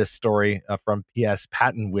this story from P.S.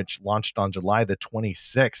 Patton, which launched on July the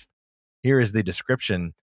 26th. Here is the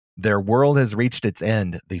description. Their world has reached its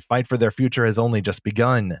end. The fight for their future has only just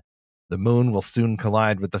begun. The moon will soon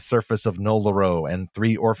collide with the surface of Nolaro, and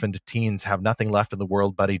 3 orphaned teens have nothing left in the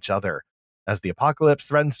world but each other. As the apocalypse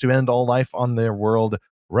threatens to end all life on their world,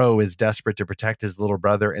 Ro is desperate to protect his little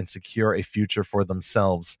brother and secure a future for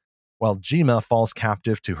themselves, while Jima falls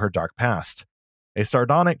captive to her dark past. A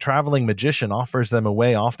sardonic traveling magician offers them a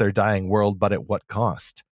way off their dying world, but at what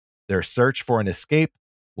cost? Their search for an escape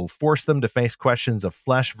will force them to face questions of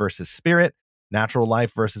flesh versus spirit, natural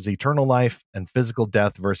life versus eternal life, and physical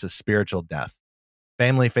death versus spiritual death.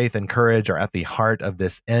 Family, faith, and courage are at the heart of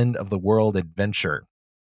this end-of-the-world adventure.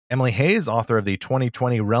 Emily Hayes, author of the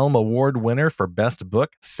 2020 Realm Award winner for Best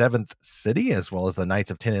Book, Seventh City, as well as the Knights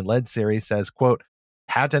of Tin and Lead series, says, quote,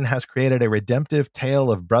 Patton has created a redemptive tale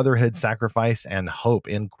of brotherhood, sacrifice, and hope,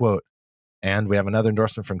 end quote. And we have another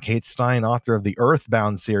endorsement from Kate Stein, author of the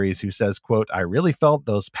Earthbound series, who says, quote, I really felt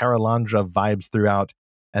those Paralandra vibes throughout,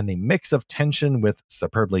 and the mix of tension with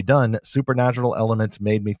superbly done supernatural elements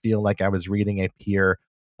made me feel like I was reading a peer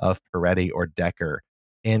of Peretti or Decker.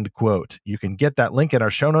 End quote. You can get that link in our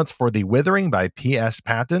show notes for The Withering by P.S.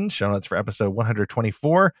 Patton, show notes for episode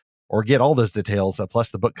 124, or get all those details,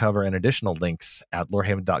 plus the book cover and additional links at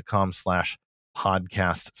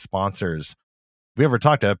lorehaven.com/podcast sponsors. If we ever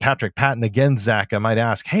talk to Patrick Patton again, Zach, I might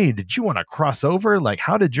ask, hey, did you want to cross over? Like,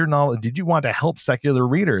 how did your novel, did you want to help secular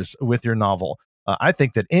readers with your novel? I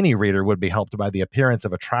think that any reader would be helped by the appearance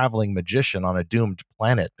of a traveling magician on a doomed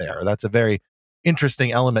planet there. That's a very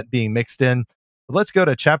interesting element being mixed in. But let's go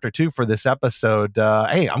to chapter 2 for this episode.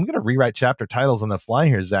 Hey, I'm going to rewrite chapter titles on the fly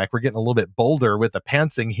here, Zach. We're getting a little bit bolder with the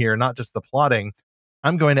pantsing here, not just the plotting.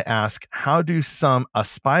 I'm going to ask, how do some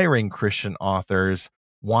aspiring Christian authors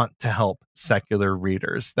want to help secular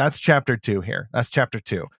readers? That's chapter 2 here. That's chapter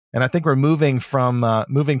 2. And I think we're moving from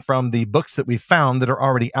the books that we found that are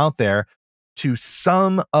already out there to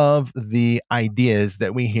some of the ideas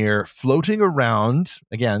that we hear floating around.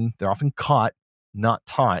 Again, they're often caught, not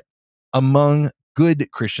taught, among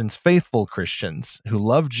good Christians, faithful Christians who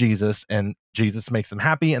love Jesus, and Jesus makes them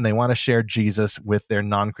happy, and they want to share Jesus with their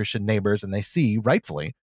non-Christian neighbors, and they see,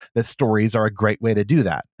 rightfully, that stories are a great way to do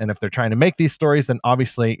that. And if they're trying to make these stories, then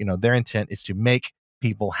obviously, their intent is to make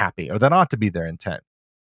people happy, or that ought to be their intent.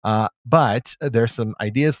 But there's some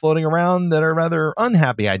ideas floating around that are rather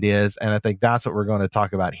unhappy ideas, and I think that's what we're going to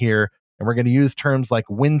talk about here. And we're going to use terms like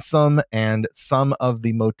winsome and some of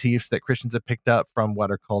the motifs that Christians have picked up from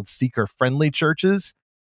what are called seeker-friendly churches,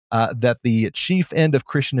 that the chief end of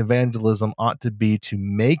Christian evangelism ought to be to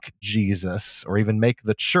make Jesus, or even make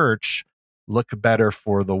the church, look better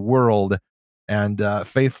for the world. And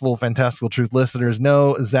faithful Fantastical Truth listeners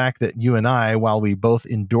know, Zach, that you and I, while we both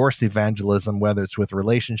endorse evangelism, whether it's with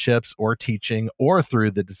relationships or teaching or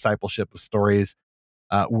through the discipleship of stories,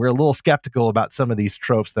 we're a little skeptical about some of these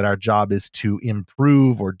tropes that our job is to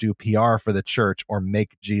improve or do PR for the church or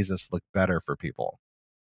make Jesus look better for people.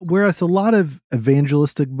 Whereas a lot of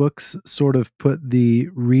evangelistic books sort of put the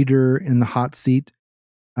reader in the hot seat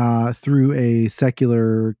through a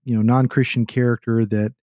secular, non-Christian character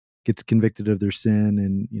that gets convicted of their sin,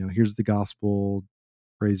 and here's the gospel,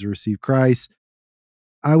 praise to receive Christ.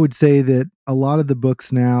 I would say that a lot of the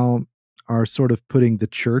books now are sort of putting the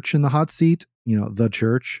church in the hot seat, the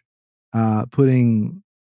church, putting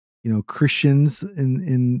Christians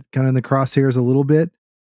in kind of in the crosshairs a little bit.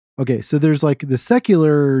 Okay, so there's like the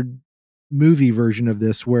secular movie version of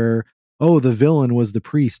this where, oh, the villain was the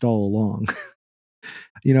priest all along.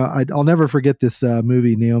 I'll never forget this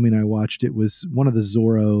movie Naomi and I watched. It was one of the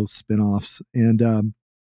Zorro spinoffs, and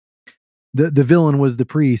the villain was the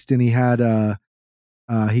priest, and he had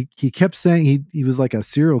he kept saying he was like a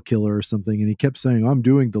serial killer or something, and he kept saying, "I'm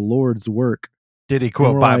doing the Lord's work." Did he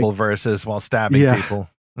quote Bible verses while stabbing people?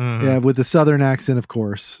 Mm-hmm. Yeah, with the Southern accent, of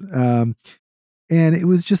course. And it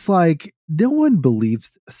was just like, no one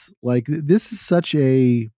believes this. Like, this is such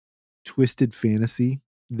a twisted fantasy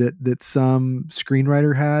that some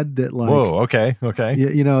screenwriter had, that like, whoa, okay.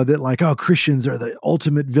 That like, oh, Christians are the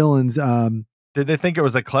ultimate villains. Did they think it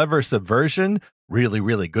was a clever subversion? Really,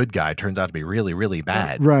 really good guy turns out to be really, really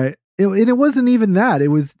bad. Right. And it wasn't even that. It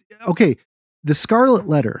was, okay, the Scarlet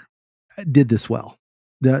Letter did this well.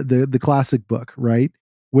 The classic book, right?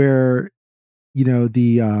 Where,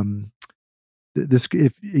 this,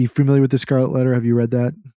 if you're familiar with the Scarlet Letter, have you read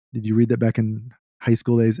that? Did you read that back in high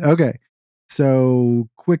school days? Okay. So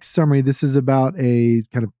quick summary. This is about a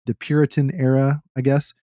kind of the Puritan era, I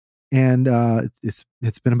guess. And it's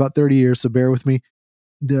been about 30 years, so bear with me.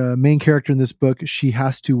 The main character in this book, she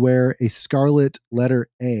has to wear a scarlet letter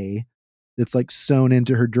A that's like sewn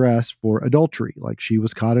into her dress for adultery. Like, she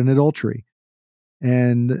was caught in adultery.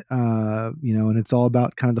 And, and it's all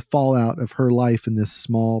about kind of the fallout of her life in this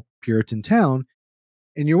small Puritan town.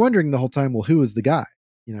 And you're wondering the whole time, well, who is the guy?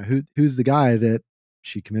 Who's the guy that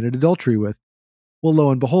she committed adultery with? Well,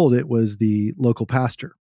 lo and behold, it was the local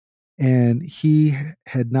pastor. And he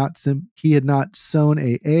had not sewn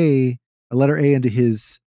a letter A into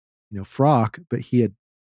his, frock, but he had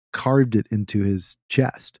carved it into his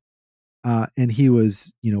chest. And he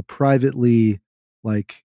was, privately,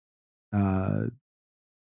 like, harming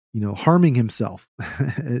himself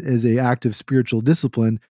as a act of spiritual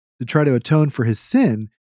discipline to try to atone for his sin.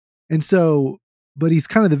 And so, but he's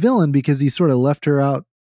kind of the villain because he sort of left her out,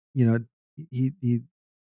 he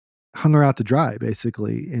hung her out to dry,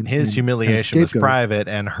 basically. And his humiliation was private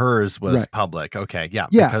and hers was public. Okay. Yeah.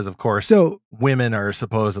 Because of course, women are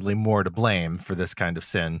supposedly more to blame for this kind of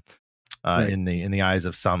sin in the eyes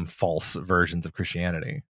of some false versions of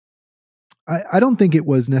Christianity. I don't think it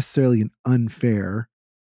was necessarily an unfair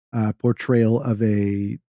portrayal of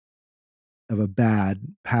a bad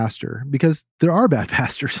pastor, because there are bad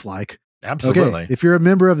pastors. Like, absolutely. Okay, if you're a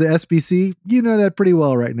member of the SBC, you know that pretty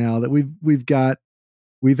well right now, that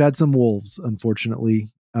we've had some wolves,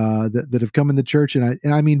 unfortunately, that have come in the church, and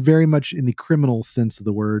I mean very much in the criminal sense of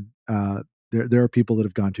the word. There are people that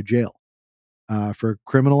have gone to jail for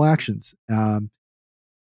criminal actions.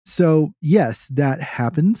 So yes, that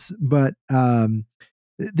happens, but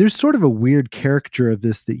there's sort of a weird caricature of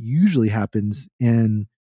this that usually happens in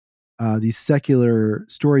these secular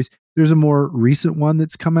stories. There's a more recent one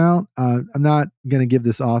that's come out. I'm not going to give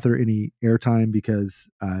this author any airtime because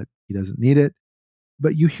he doesn't need it.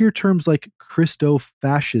 But you hear terms like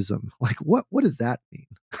Christofascism. Like, what does that mean?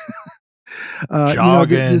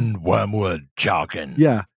 Jogging, wormwood, jogging.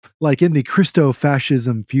 Yeah, like in the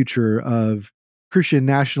Christofascism future of Christian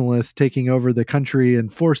nationalists taking over the country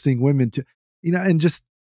and forcing women to, and just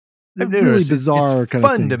really bizarre it's kind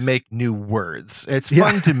fun of to things. make new words. It's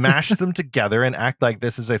fun to mash them together and act like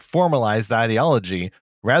this is a formalized ideology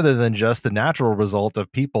rather than just the natural result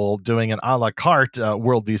of people doing an a la carte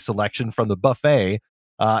worldview selection from the buffet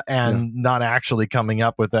and not actually coming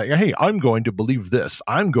up with hey, I'm going to believe this.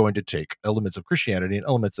 I'm going to take elements of Christianity and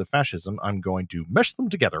elements of fascism. I'm going to mesh them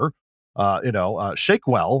together. Shake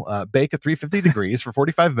well, bake at 350 degrees for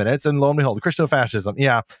 45 minutes, and lo and behold, Christo-fascism.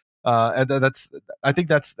 Yeah. And I think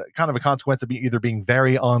that's kind of a consequence of either being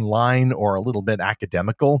very online or a little bit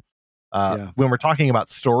academical. When we're talking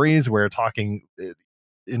about stories, we're talking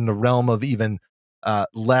in the realm of even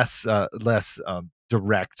less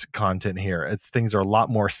direct content here. Things are a lot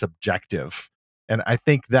more subjective, and I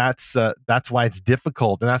think that's why it's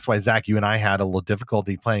difficult, and that's why Zach, you and I had a little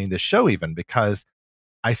difficulty planning this show, even because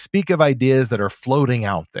I speak of ideas that are floating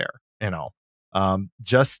out there.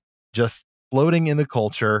 Just floating in the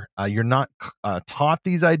culture. You're not taught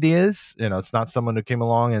these ideas. It's not someone who came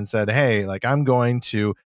along and said, hey, like, I'm going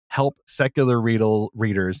to help secular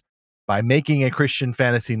readers by making a Christian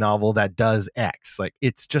fantasy novel that does X. Like,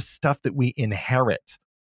 it's just stuff that we inherit.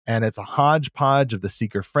 And it's a hodgepodge of the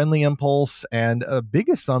seeker-friendly impulse and a big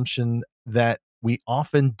assumption that we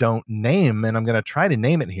often don't name. And I'm going to try to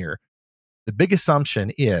name it here. The big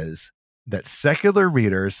assumption is that secular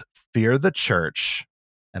readers fear the church.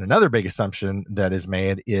 And another big assumption that is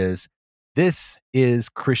made is this is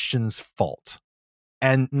Christians' fault.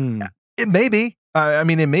 And it may be.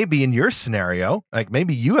 It may be in your scenario. Like,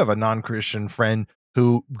 maybe you have a non-Christian friend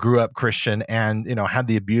who grew up Christian and, had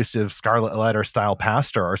the abusive Scarlet Letter style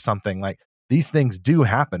pastor or something. Like, these things do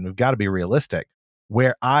happen. We've got to be realistic.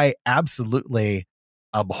 Where I absolutely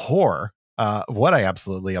abhor, what I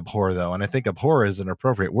absolutely abhor, though, and I think abhor is an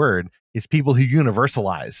appropriate word, is people who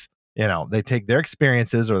universalize. They take their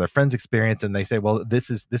experiences or their friend's experience and they say, well, this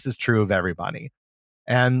is true of everybody.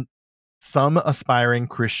 And some aspiring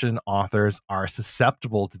Christian authors are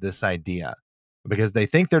susceptible to this idea because they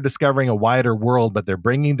think they're discovering a wider world, but they're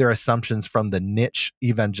bringing their assumptions from the niche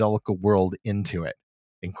evangelical world into it,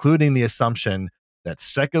 including the assumption that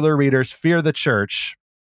secular readers fear the church,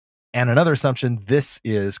 and another assumption, this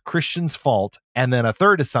is Christians' fault. And then a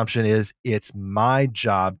third assumption is it's my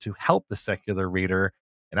job to help the secular reader,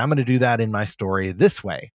 and I'm going to do that in my story this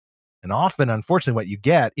way. And often, unfortunately, what you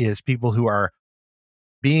get is people who are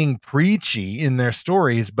being preachy in their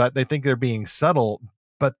stories, but they think they're being subtle,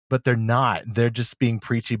 but they're not. They're just being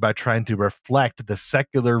preachy by trying to reflect the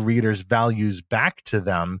secular reader's values back to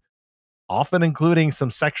them, often including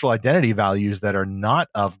some sexual identity values that are not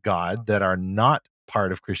of God, that are not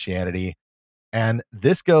part of Christianity. And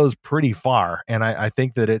this goes pretty far. And I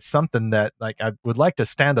think that it's something that, like, I would like to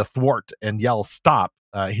stand athwart and yell stop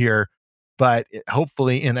here, but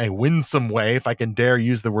hopefully in a winsome way, if I can dare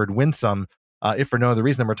use the word winsome, if for no other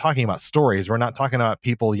reason. We're talking about stories. We're not talking about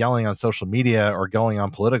people yelling on social media or going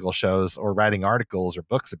on political shows or writing articles or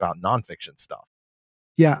books about nonfiction stuff.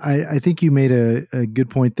 Yeah, I think you made a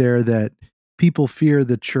good point there that people fear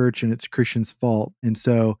the church and it's Christians' fault. And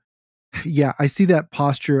so, yeah, I see that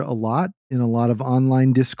posture a lot in a lot of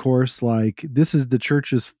online discourse. Like, this is the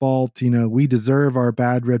church's fault. We deserve our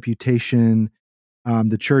bad reputation.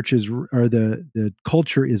 The church is, or the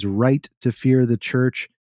culture is right to fear the church.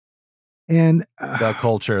 And the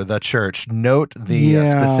culture, the church. Note the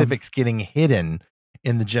specifics getting hidden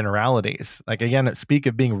in the generalities. Like, again, speak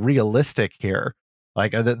of being realistic here.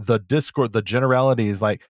 Like, the discord, the generalities.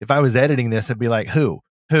 Like, if I was editing this, it'd be like, who?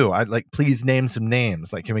 I'd like, please name some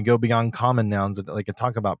names. Like, can we go beyond common nouns and like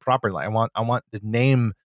talk about properly? I want to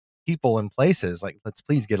name people and places. Like, let's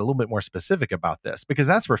please get a little bit more specific about this, because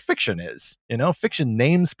that's where fiction is. Fiction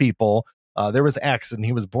names people. There was X and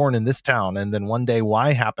he was born in this town, and then one day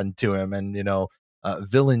Y happened to him, and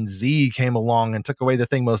villain Z came along and took away the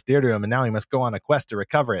thing most dear to him, and now he must go on a quest to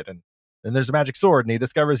recover it. And then there's a magic sword, and he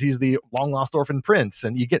discovers he's the long lost orphan prince.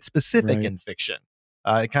 And you get specific in fiction.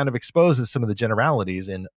 It kind of exposes some of the generalities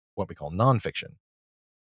in what we call nonfiction.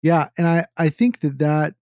 Yeah, and I think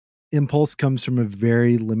that impulse comes from a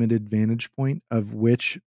very limited vantage point of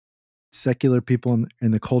which secular people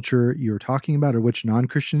in the culture you're talking about, or which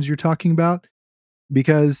non-Christians you're talking about,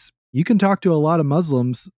 because you can talk to a lot of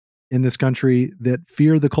Muslims in this country that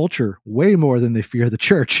fear the culture way more than they fear the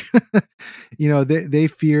church. They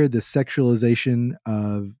fear the sexualization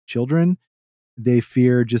of children. They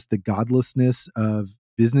fear just the godlessness of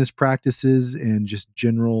business practices and just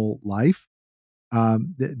general life.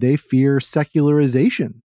 They fear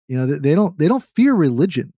secularization. They don't fear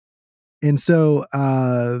religion. And so,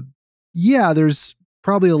 there's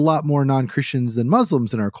probably a lot more non-Christians than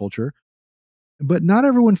Muslims in our culture. but not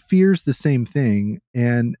everyone fears the same thing.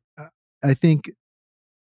 And I think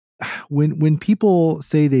when people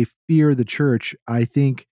say they fear the church, I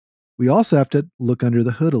think we also have to look under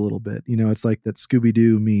the hood a little bit. It's like that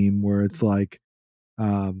Scooby-Doo meme where it's like,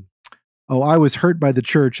 um, oh, I was hurt by the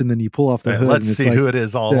church, and then you pull off the hood. Let's and it's see like, who it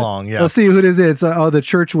is all along. Yeah. Let's see who it is. It's oh, the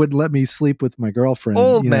church wouldn't let me sleep with my girlfriend.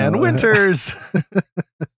 Old Man Winters.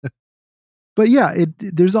 But yeah,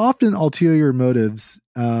 there's often ulterior motives,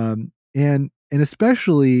 and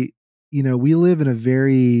especially, we live in a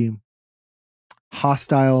very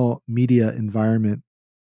hostile media environment.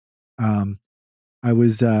 I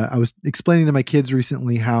was explaining to my kids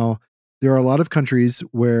recently how there are a lot of countries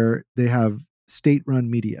where they have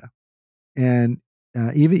state-run media, and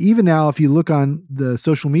even now, if you look on the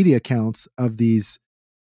social media accounts of these,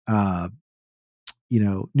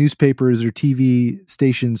 newspapers or TV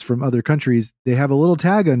stations from other countries, they have a little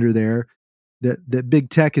tag under there that big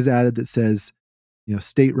tech has added that says,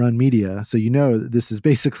 state-run media. So this is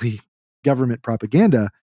basically government propaganda.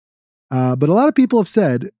 But a lot of people have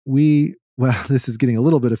said this is getting a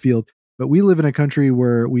little bit afield, but we live in a country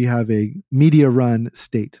where we have a media-run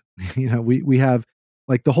state. We have,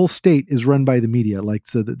 like, the whole state is run by the media. Like,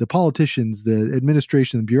 so the politicians, the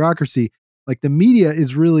administration, the bureaucracy, like, the media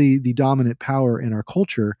is really the dominant power in our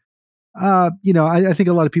culture. I think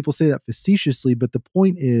a lot of people say that facetiously, but the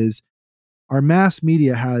point is, our mass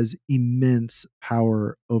media has immense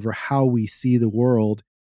power over how we see the world,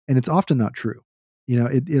 and it's often not true.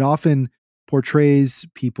 It often portrays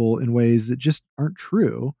people in ways that just aren't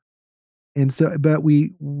true. And so, but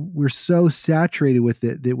we're so saturated with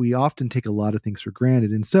it that we often take a lot of things for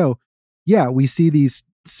granted. And so, yeah, we see these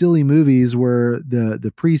silly movies where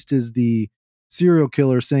the priest is the serial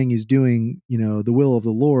killer saying he's doing, the will of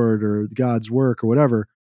the Lord or God's work or whatever.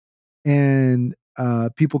 And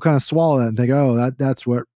people kind of swallow that and think, oh, that's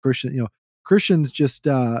what Christians just,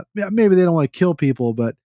 maybe they don't want to kill people,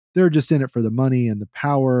 but they're just in it for the money and the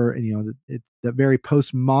power. And, that very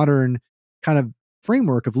postmodern kind of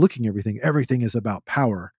framework of looking at everything is about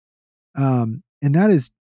power. And that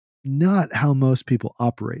is not how most people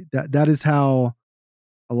operate. That is how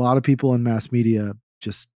a lot of people in mass media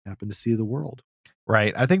just happen to see the world.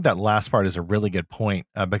 Right. I think that last part is a really good point,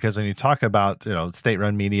 because when you talk about,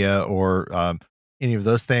 state-run media or any of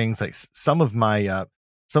those things, like some of my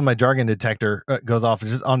jargon detector goes off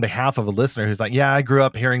just on behalf of a listener who's like, yeah, I grew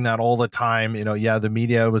up hearing that all the time. Yeah, the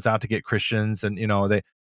media was out to get Christians, and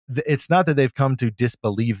it's not that they've come to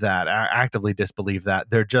disbelieve that, actively disbelieve that.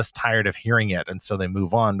 They're just tired of hearing it, and so they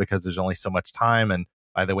move on because there's only so much time. And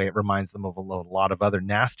by the way, it reminds them of a lot of other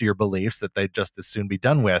nastier beliefs that they'd just as soon be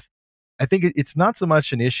done with. I think it's not so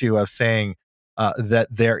much an issue of saying that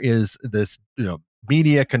there is this,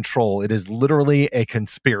 media control. It is literally a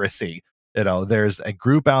conspiracy. There's a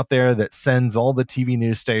group out there that sends all the TV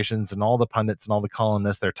news stations and all the pundits and all the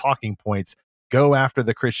columnists their talking points, go after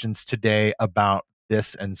the Christians today about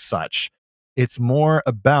this and such. It's more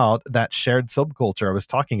about that shared subculture I was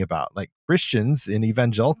talking about. Like, Christians in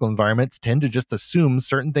evangelical environments tend to just assume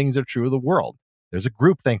certain things are true of the world. There's a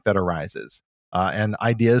groupthink that arises. And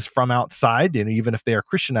ideas from outside, even if they are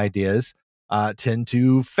Christian ideas, tend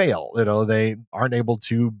to fail. They aren't able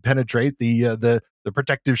to penetrate the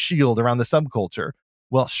protective shield around the subculture.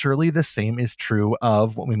 Well, surely the same is true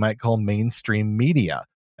of what we might call mainstream media.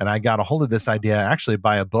 And I got a hold of this idea actually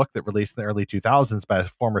by a book that released in the early 2000s by a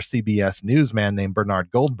former CBS newsman named Bernard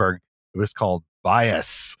Goldberg. It was called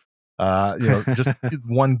Bias. Just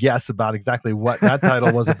one guess about exactly what that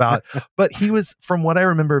title was about. But he was, from what I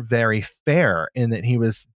remember, very fair in that he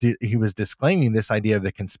was disclaiming this idea of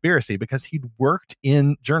the conspiracy because he'd worked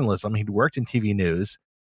in journalism, he'd worked in TV news,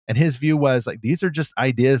 and his view was like, these are just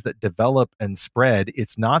ideas that develop and spread.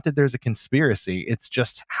 It's not that there's a conspiracy, it's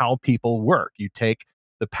just how people work. You take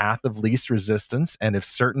the path of least resistance, and if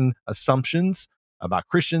certain assumptions about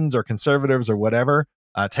Christians or conservatives or whatever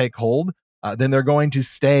take hold, then they're going to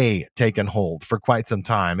stay taken hold for quite some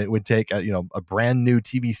time. It would take a brand new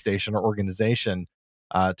TV station or organization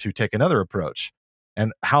to take another approach.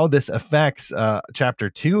 And how this affects chapter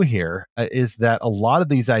 2 here is that a lot of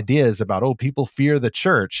these ideas about, people fear the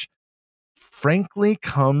church, frankly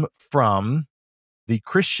come from the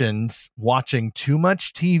Christians watching too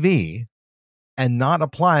much TV and not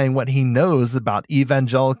applying what he knows about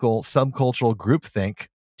evangelical subcultural groupthink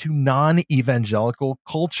to non-evangelical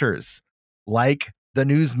cultures, like the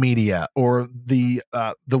news media or the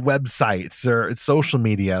websites or social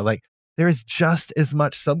media. Like, there is just as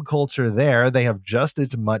much subculture there. They have just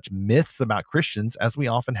as much myths about Christians as we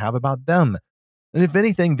often have about them. And if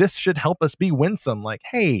anything, this should help us be winsome. Like,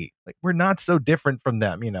 hey, like, we're not so different from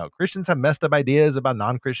them. Christians have messed up ideas about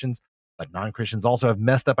non-Christians, but non-Christians also have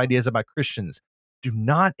messed up ideas about Christians. Do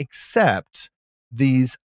not accept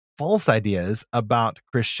these false ideas about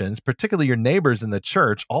Christians, particularly your neighbors in the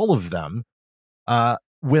church, all of them,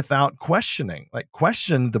 without questioning. Like,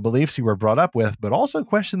 question the beliefs you were brought up with, but also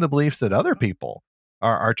question the beliefs that other people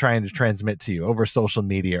are trying to transmit to you over social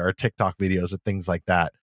media or TikTok videos or things like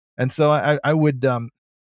that. And so I would,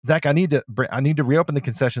 Zach, I need to reopen the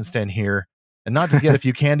concession stand here and not just get a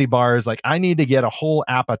few candy bars. Like, I need to get a whole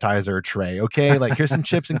appetizer tray. Okay. Like, here's some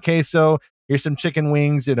chips and queso. Here's some chicken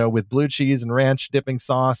wings, with blue cheese and ranch dipping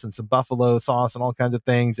sauce and some buffalo sauce and all kinds of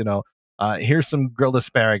things, here's some grilled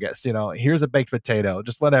asparagus, here's a baked potato,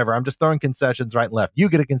 just whatever. I'm just throwing concessions right and left. You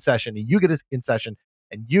get a concession and you get a concession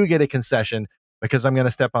and you get a concession because I'm going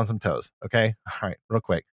to step on some toes. Okay. All right. Real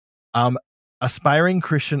quick. Aspiring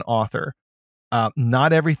Christian author.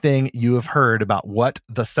 Not everything you have heard about what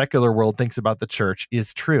the secular world thinks about the church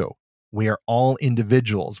is true. We are all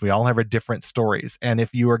individuals. We all have our different stories. And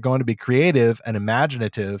if you are going to be creative and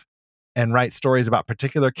imaginative and write stories about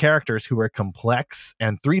particular characters who are complex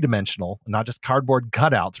and three-dimensional, not just cardboard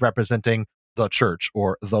cutouts representing the church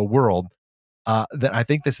or the world, then I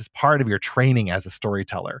think this is part of your training as a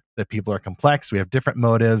storyteller, that people are complex. We have different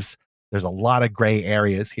motives. There's a lot of gray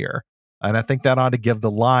areas here. And I think that ought to give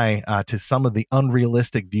the lie to some of the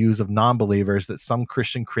unrealistic views of non-believers that some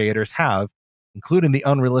Christian creators have, including the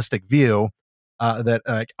unrealistic view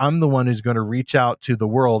that I'm the one who's going to reach out to the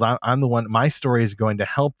world. I'm the one, my story is going to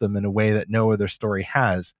help them in a way that no other story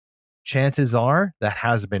has. Chances are that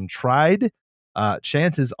has been tried.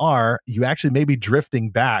 Chances are you actually may be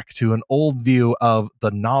drifting back to an old view of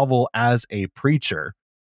the novel as a preacher.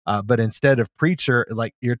 But instead of preacher,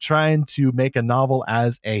 like, you're trying to make a novel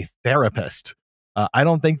as a therapist. I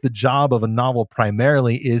don't think the job of a novel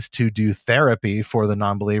primarily is to do therapy for the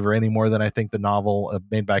non-believer any more than I think the novel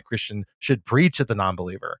made by a Christian should preach at the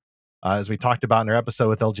non-believer. As we talked about in our episode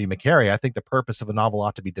with L.G. McCary, I think the purpose of a novel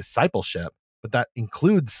ought to be discipleship, but that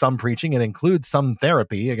includes some preaching and includes some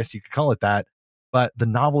therapy. I guess you could call it that. But the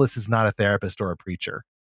novelist is not a therapist or a preacher.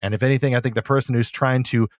 And if anything, I think the person who's trying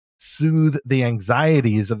to soothe the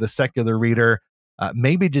anxieties of the secular reader,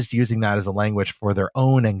 maybe just using that as a language for their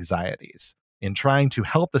own anxieties. In trying to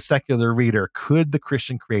help the secular reader, could the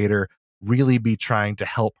Christian creator really be trying to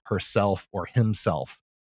help herself or himself?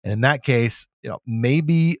 And in that case,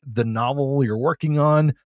 maybe the novel you're working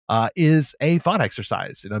on is a thought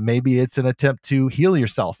exercise. Maybe it's an attempt to heal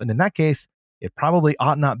yourself. And in that case, it probably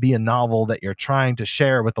ought not be a novel that you're trying to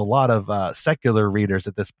share with a lot of secular readers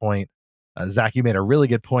at this point. Zach, you made a really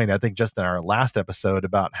good point, I think, just in our last episode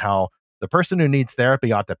about how the person who needs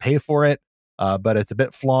therapy ought to pay for it, but it's a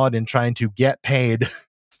bit flawed in trying to get paid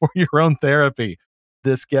for your own therapy.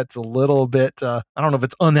 This gets a little bit, I don't know if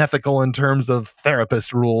it's unethical in terms of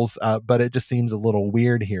therapist rules, but it just seems a little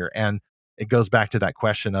weird here. And it goes back to that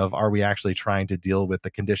question of, are we actually trying to deal with the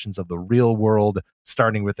conditions of the real world,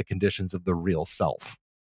 starting with the conditions of the real self?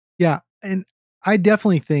 Yeah. And I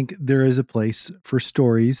definitely think there is a place for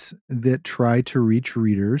stories that try to reach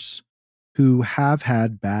readers who have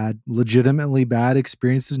had legitimately bad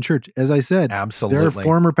experiences in church. As I said, absolutely, there are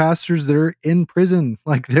former pastors that are in prison.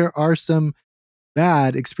 Like, there are some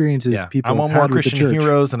bad experiences people I want have more had with Christian the church.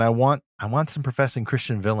 heroes, and I want some professing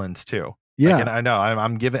Christian villains too. Yeah, and I know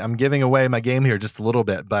I'm giving away my game here just a little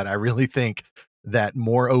bit, but I really think that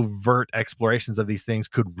more overt explorations of these things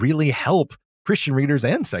could really help Christian readers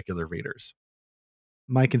and secular readers.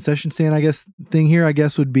 My concession stand, thing here,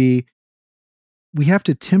 would be, we have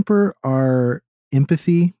to temper our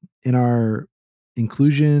empathy in our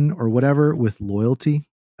inclusion or whatever with loyalty.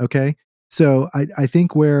 Okay. So I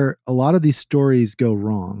think where a lot of these stories go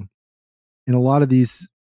wrong and a lot of these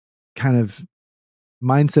kind of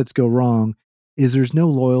mindsets go wrong is there's no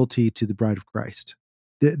loyalty to the bride of Christ.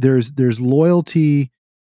 There's loyalty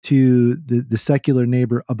to the secular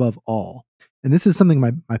neighbor above all. And this is something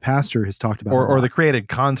my pastor has talked about. Or the created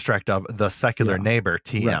construct of the secular neighbor,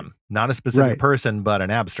 TM. Right. Not a specific person, but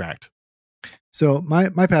an abstract. So my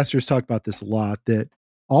pastor has talked about this a lot, that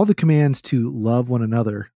all the commands to love one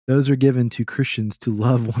another, those are given to Christians to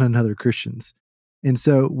love one another Christians. And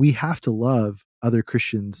so we have to love other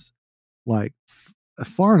Christians like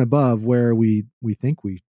far and above where we think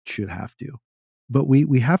we should have to. But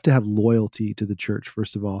we have to have loyalty to the church,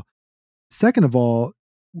 first of all. Second of all,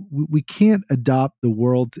 we can't adopt the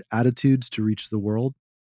world's attitudes to reach the world.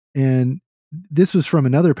 And this was from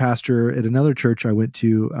another pastor at another church I went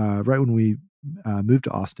to right when we moved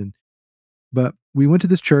to Austin. But we went to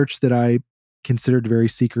this church that I considered very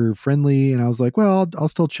seeker friendly, and I was like, well, I'll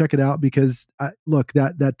still check it out because look,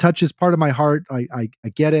 that touches part of my heart. I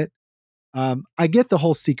get it. I get the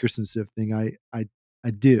whole seeker sensitive thing.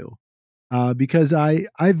 I do. because I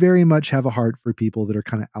very much have a heart for people that are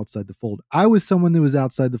kind of outside the fold. I was someone that was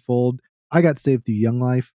outside the fold. I got saved through Young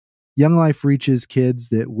Life. Young Life reaches kids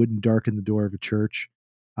that wouldn't darken the door of a church.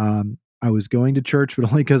 I was going to church, but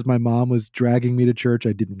only because my mom was dragging me to church.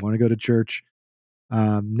 I didn't want to go to church.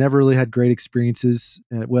 Never really had great experiences.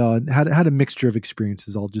 Well, had a mixture of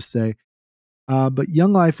experiences, I'll just say. But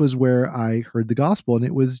Young Life was where I heard the gospel, and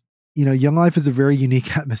it was, Young Life is a very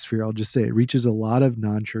unique atmosphere. I'll just say it reaches a lot of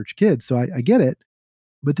non-church kids, so I get it.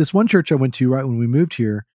 But this one church I went to right when we moved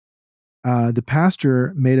here, the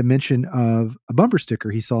pastor made a mention of a bumper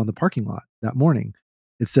sticker he saw in the parking lot that morning.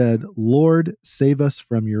 It said, "Lord, save us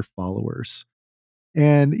from your followers."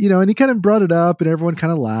 And, and he kind of brought it up and everyone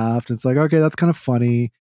kind of laughed. And it's like, okay, that's kind of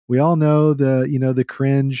funny. We all know the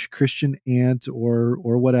cringe Christian aunt or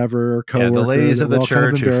whatever, or coworker. Yeah, the ladies of the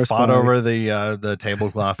church kind of who fought over the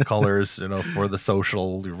tablecloth colors, for the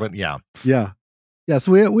social. Yeah. Yeah. Yeah.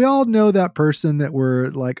 So we all know that person that we're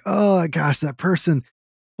like, oh gosh, that person.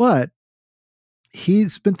 But he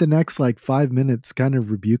spent the next like 5 minutes kind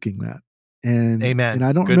of rebuking that. And amen. And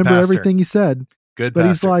I don't Good remember pastor. everything he said. Good but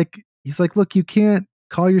pastor. he's like, look, you can't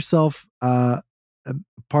call yourself a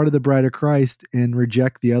part of the bride of Christ and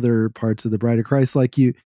reject the other parts of the bride of Christ. Like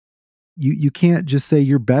you can't just say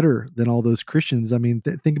you're better than all those Christians. I mean,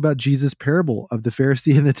 think about Jesus' parable of the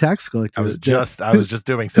Pharisee and the tax collector. I was just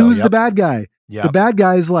doing so. Who's the bad guy? Yeah. The bad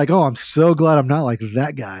guy is like, oh, I'm so glad I'm not like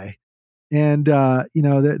that guy. And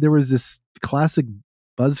there was this classic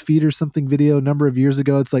BuzzFeed or something video a number of years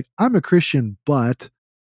ago. It's like, I'm a Christian, but,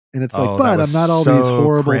 and it's like, but I'm not all these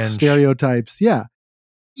horrible stereotypes. Yeah.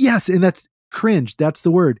 Yes. And that's cringe. That's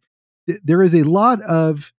the word. There is a lot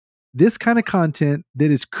of this kind of content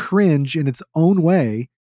that is cringe in its own way,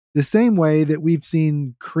 the same way that we've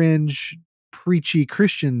seen cringe, preachy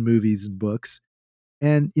Christian movies and books.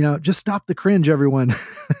 And, just stop the cringe, everyone.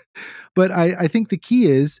 But I think the key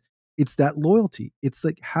is it's that loyalty. It's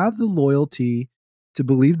like, have the loyalty to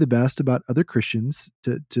believe the best about other Christians,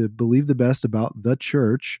 to believe the best about the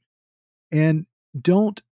church, and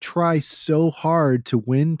don't try so hard to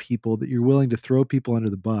win people that you're willing to throw people under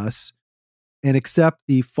the bus and accept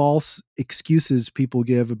the false excuses people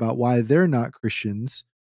give about why they're not Christians.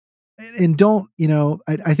 And don't,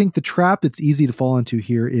 I think the trap that's easy to fall into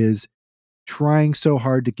here is trying so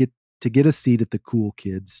hard to get a seat at the cool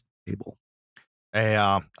kids table.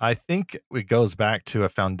 I think it goes back to a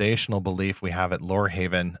foundational belief we have at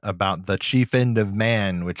Lorehaven about the chief end of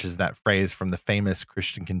man, which is that phrase from the famous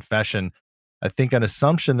Christian confession. I think an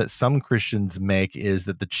assumption that some Christians make is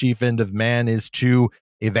that the chief end of man is to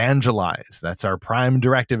evangelize. That's our prime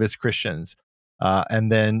directive as Christians.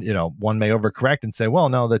 And then, one may overcorrect and say, well,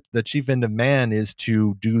 no, the chief end of man is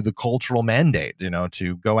to do the cultural mandate,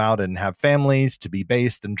 to go out and have families, to be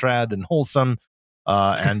based and trad and wholesome,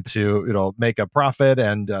 and to, make a profit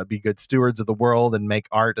and be good stewards of the world and make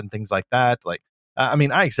art and things like that. Like,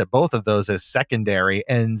 I accept both of those as secondary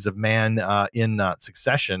ends of man in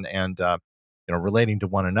succession and, relating to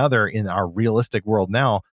one another in our realistic world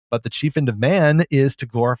now. But the chief end of man is to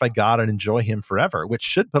glorify God and enjoy him forever, which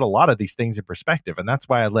should put a lot of these things in perspective. And that's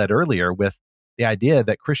why I led earlier with the idea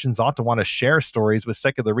that Christians ought to want to share stories with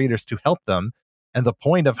secular readers to help them. And the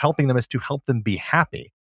point of helping them is to help them be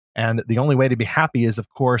happy. And the only way to be happy is, of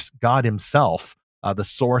course, God himself, the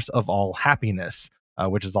source of all happiness,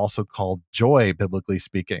 which is also called joy, biblically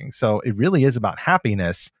speaking. So it really is about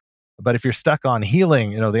happiness. But if you're stuck on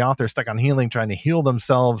healing, the author is stuck on healing, trying to heal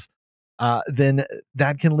themselves, then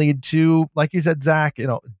that can lead to, like you said, Zach,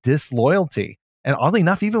 disloyalty. And oddly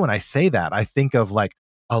enough, even when I say that, I think of like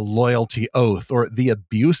a loyalty oath or the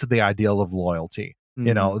abuse of the ideal of loyalty.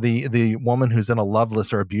 Mm-hmm. The woman who's in a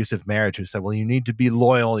loveless or abusive marriage who said, well, you need to be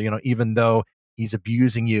loyal, even though he's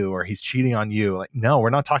abusing you or he's cheating on you. Like, no, we're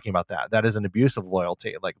not talking about that. That is an abuse of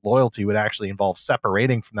loyalty. Like, loyalty would actually involve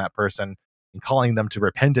separating from that person and calling them to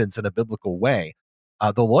repentance in a biblical way.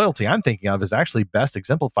 The loyalty I'm thinking of is actually best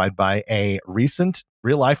exemplified by a recent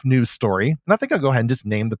real life news story. And I think I'll go ahead and just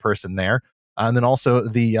name the person there. And then also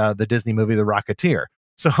the Disney movie, The Rocketeer.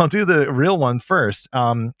 So I'll do the real one first.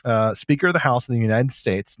 Speaker of the House in the United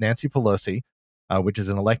States, Nancy Pelosi, which is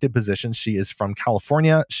an elected position. She is from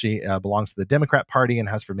California. She belongs to the Democrat Party and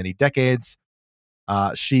has for many decades.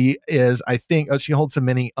 She is, I think, she holds so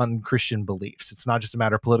many unchristian beliefs. It's not just a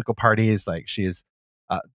matter of political parties. Like, she is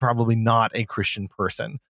probably not a Christian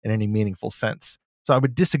person in any meaningful sense. So I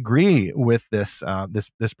would disagree with this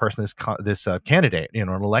person, this candidate, an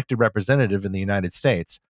elected representative in the United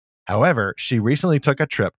States. However, she recently took a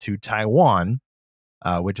trip to Taiwan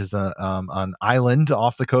which is an island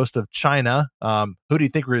off the coast of China. Who do you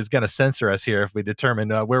think is going to censor us here if we determine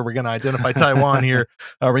where we're going to identify Taiwan here?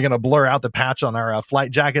 Are we going to blur out the patch on our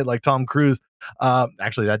flight jacket like Tom Cruise?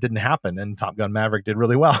 Actually, that didn't happen, and Top Gun Maverick did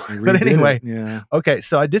really well. But anyway, yeah. Okay,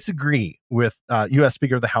 so I disagree with U.S.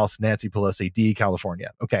 Speaker of the House Nancy Pelosi, D.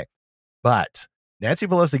 California. Okay, but Nancy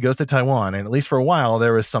Pelosi goes to Taiwan, and at least for a while,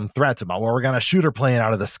 there was some threats about, well, we're going to shoot her plane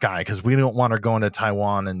out of the sky because we don't want her going to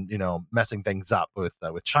Taiwan and, messing things up with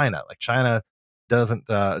China. Like China doesn't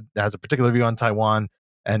has a particular view on Taiwan,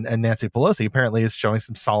 and Nancy Pelosi apparently is showing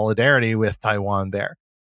some solidarity with Taiwan there.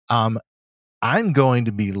 I'm going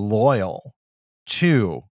to be loyal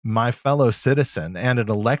to my fellow citizen and an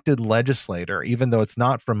elected legislator, even though it's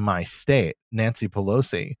not from my state, Nancy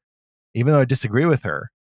Pelosi, even though I disagree with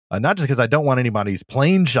her. Not just because I don't want anybody's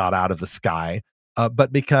plane shot out of the sky,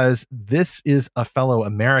 but because this is a fellow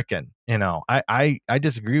American. I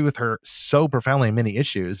disagree with her so profoundly in many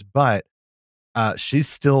issues, but she's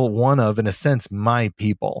still one of, in a sense, my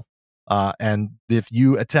people. And if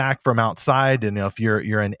you attack from outside, and if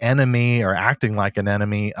you're an enemy or acting like an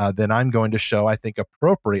enemy, then I'm going to show, I think,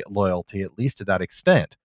 appropriate loyalty, at least to that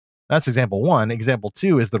extent. That's example one. Example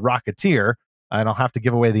two is The Rocketeer. And I'll have to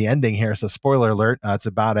give away the ending here. So spoiler alert, it's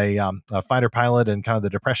about a fighter pilot in kind of the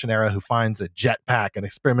Depression era who finds a jetpack, an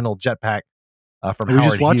experimental jetpack from Howard Hughes. We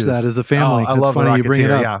just watched that as a family. I love funny The you bring it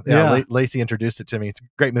Rocketeer. up. Yeah. Lacey introduced it to me. It's a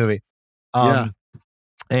great movie. And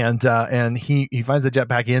he finds the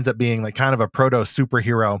jetpack. He ends up being like kind of a proto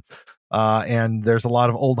superhero. And there's a lot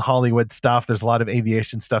of old Hollywood stuff. There's a lot of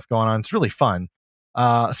aviation stuff going on. It's really fun.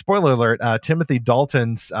 Spoiler alert, Timothy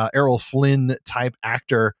Dalton's Errol Flynn type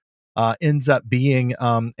actor ends up being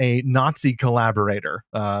a Nazi collaborator.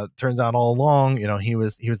 Turns out all along, he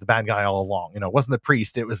was the bad guy all along. It wasn't the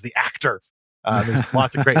priest, it was the actor. There's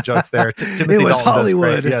lots of great jokes there. Timothy it was Dalton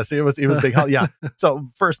Hollywood. Yes, it was big. Yeah. So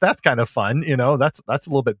first, that's kind of fun. That's a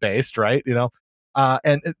little bit based, right?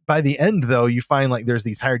 And by the end, though, you find like there's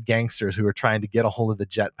these hired gangsters who are trying to get a hold of the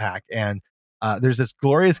jetpack, and there's this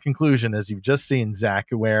glorious conclusion, as you've just seen, Zach,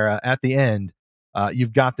 where at the end,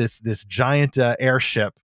 you've got this giant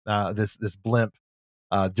airship. This blimp,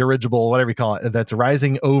 dirigible, whatever you call it, that's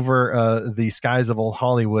rising over the skies of old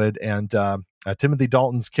Hollywood, and Timothy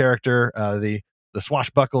Dalton's character, the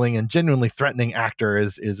swashbuckling and genuinely threatening actor,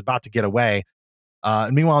 is about to get away.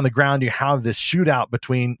 And meanwhile, on the ground, you have this shootout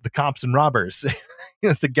between the cops and robbers.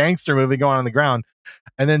 It's a gangster movie going on the ground,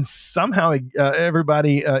 and then somehow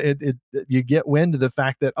everybody, you get wind of the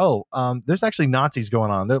fact that there's actually Nazis going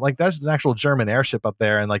on. They're like, there's an actual German airship up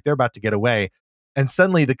there, and like they're about to get away. And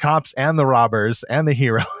suddenly the cops and the robbers and the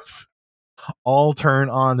heroes all turn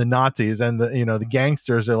on the Nazis, and the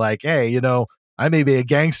gangsters are like, hey, I may be a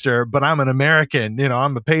gangster, but I'm an American,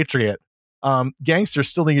 I'm a patriot. Gangster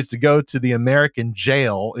still needs to go to the American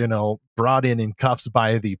jail, brought in cuffs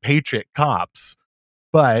by the patriot cops.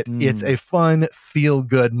 But it's a fun,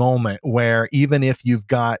 feel-good moment where even if you've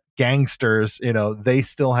got gangsters, they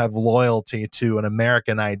still have loyalty to an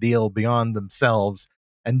American ideal beyond themselves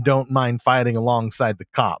and don't mind fighting alongside the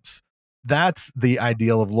cops. That's the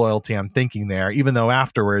ideal of loyalty I'm thinking there, even though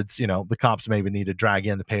afterwards, the cops maybe need to drag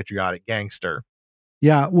in the patriotic gangster.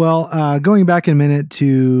 Yeah, well, going back a minute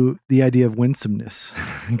to the idea of winsomeness,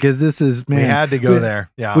 because this is, man, we had to go there.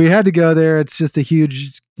 Yeah, we had to go there. It's just a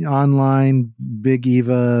huge online big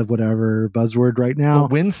Eva, whatever buzzword right now. Well,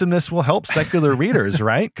 winsomeness will help secular readers,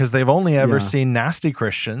 right? Because they've only ever seen nasty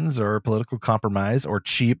Christians or political compromise or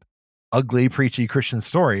cheap, ugly, preachy Christian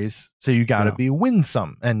stories. So you got to be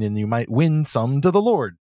winsome, and then you might win some to the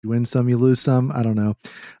Lord. You win some, you lose some. I don't know.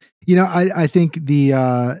 I think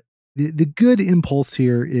the good impulse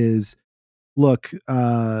here is, look,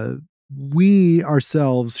 we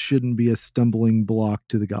ourselves shouldn't be a stumbling block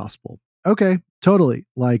to the gospel. Okay, totally.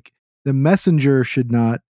 Like the messenger should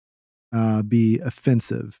not be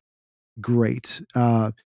offensive. Great.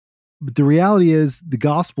 But the reality is the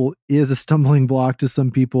gospel is a stumbling block to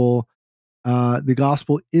some people. The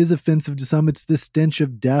gospel is offensive to some. It's the stench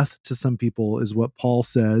of death to some people, is what Paul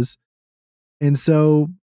says. And so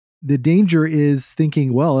the danger is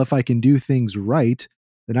thinking, well, if I can do things right,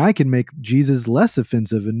 then I can make Jesus less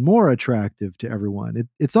offensive and more attractive to everyone.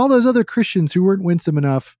 It's all those other Christians who weren't winsome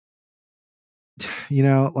enough.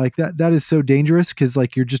 Like that is so dangerous, because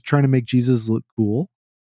like you're just trying to make Jesus look cool.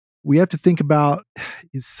 We have to think about,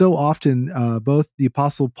 so often both the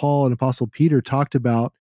Apostle Paul and Apostle Peter talked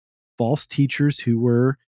about false teachers who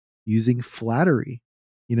were using flattery.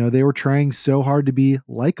 They were trying so hard to be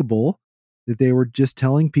likable that they were just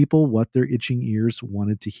telling people what their itching ears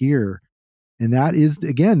wanted to hear. And that is,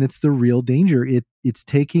 again, it's the real danger. It's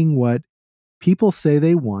taking what people say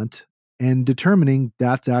they want and determining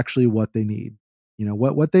that's actually what they need.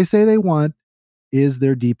 What they say they want is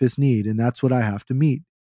their deepest need, and that's what I have to meet.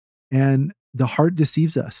 And the heart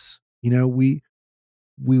deceives us. We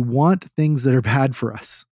want things that are bad for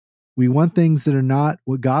us. We want things that are not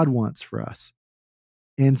what God wants for us.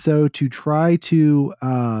 And so to try to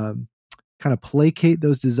kind of placate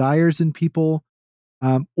those desires in people,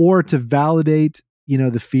 or to validate,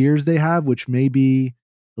 the fears they have, which may be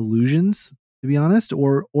illusions, to be honest,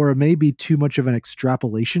 or it may be too much of an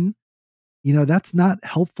extrapolation, that's not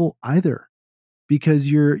helpful either, because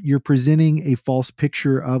you're presenting a false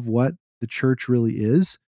picture of what the church really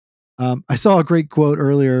is. I saw a great quote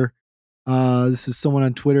earlier. This is someone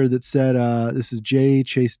on Twitter that said, this is J.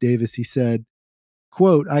 Chase Davis. He said,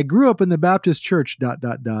 quote, "I grew up in the Baptist church, ...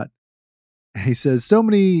 He says, so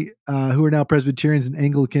many who are now Presbyterians and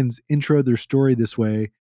Anglicans intro their story this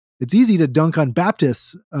way. It's easy to dunk on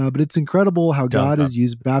Baptists, but it's incredible how God has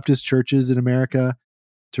used Baptist churches in America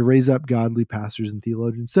to raise up godly pastors and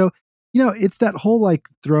theologians." So, it's that whole like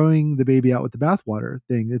throwing the baby out with the bathwater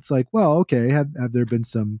thing. It's like, well, okay, have there been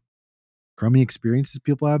some crummy experiences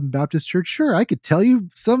people have in Baptist church? Sure, I could tell you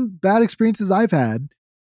some bad experiences I've had,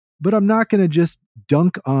 but I'm not going to just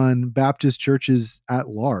dunk on Baptist churches at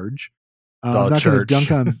large. I'm not going to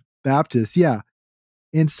dunk on Baptists. Yeah.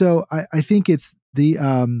 And so I think it's the,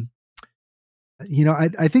 I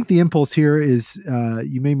think the impulse here is,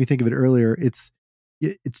 you made me think of it earlier. It's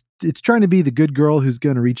trying to be the good girl who's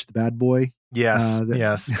going to reach the bad boy. Yes.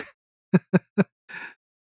 Yes.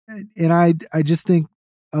 And I just think,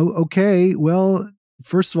 oh, okay, well,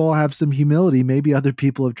 first of all, have some humility. Maybe other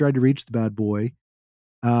people have tried to reach the bad boy.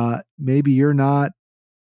 Maybe you're not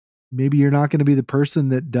going to be the person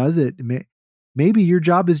that does it. Maybe your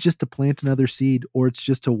job is just to plant another seed, or it's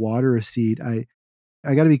just to water a seed. I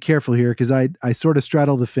got to be careful here, because I sort of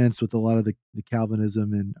straddle the fence with a lot of the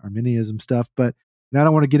Calvinism and Arminianism stuff, but I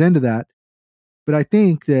don't want to get into that. But I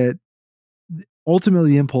think that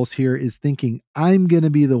ultimately the impulse here is thinking, I'm going to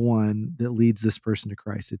be the one that leads this person to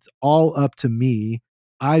Christ. It's all up to me.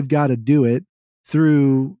 I've got to do it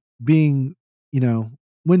through being,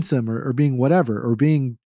 winsome or being whatever, or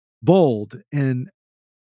being bold. And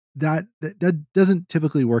that doesn't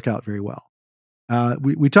typically work out very well.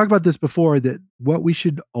 We talked about this before, that what we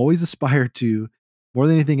should always aspire to more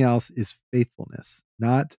than anything else is faithfulness,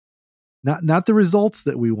 not the results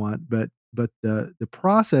that we want, but the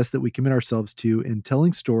process that we commit ourselves to in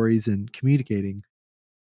telling stories and communicating.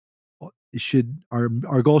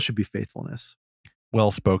 Our goal should be faithfulness.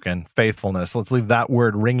 Well spoken. Faithfulness. Let's leave that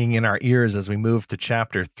word ringing in our ears as we move to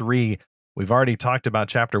chapter 3. We've already talked about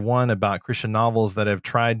chapter 1, about Christian novels that have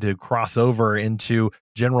tried to cross over into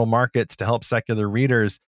general markets to help secular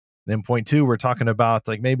readers. And in point 2, we're talking about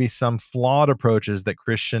like maybe some flawed approaches that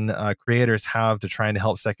Christian creators have to trying to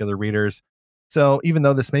help secular readers. So even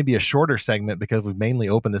though this may be a shorter segment, because we've mainly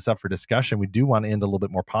opened this up for discussion, we do want to end a little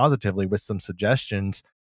bit more positively with some suggestions.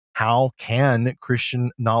 How can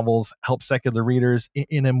Christian novels help secular readers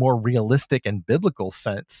in a more realistic and biblical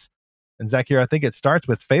sense? And Zach, here, I think it starts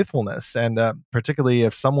with faithfulness. And particularly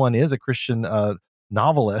if someone is a Christian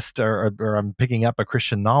novelist, or I'm picking up a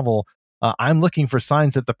Christian novel, I'm looking for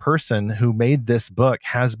signs that the person who made this book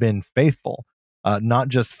has been faithful. Not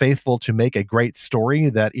just faithful to make a great story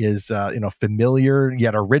that is, familiar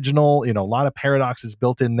yet original. A lot of paradoxes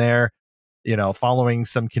built in there. Following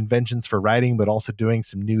some conventions for writing, but also doing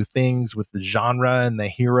some new things with the genre and the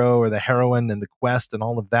hero or the heroine and the quest and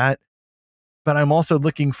all of that. But I'm also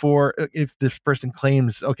looking for, if this person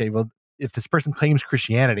claims, if this person claims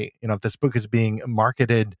Christianity, if this book is being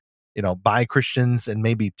marketed, by Christians and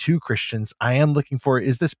maybe to Christians, I am looking for,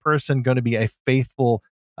 is this person going to be a faithful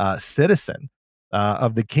citizen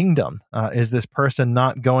of the kingdom? Is this person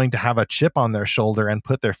not going to have a chip on their shoulder and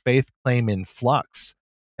put their faith claim in flux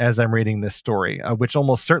as I'm reading this story, which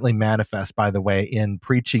almost certainly manifests, by the way, in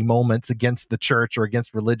preachy moments against the church or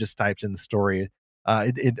against religious types in the story.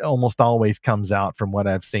 It almost always comes out from what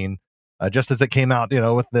I've seen, just as it came out,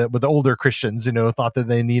 with the older Christians, thought that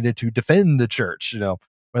they needed to defend the church,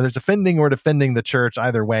 whether it's offending or defending the church.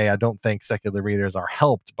 Either way, I don't think secular readers are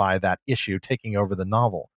helped by that issue taking over the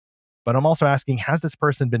novel. But I'm also asking, has this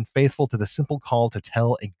person been faithful to the simple call to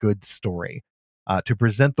tell a good story? To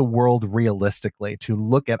present the world realistically, to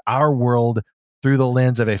look at our world through the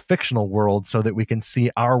lens of a fictional world so that we can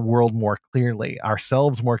see our world more clearly,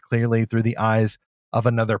 ourselves more clearly through the eyes of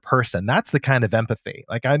another person. That's the kind of empathy.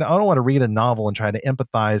 Like, I don't want to read a novel and try to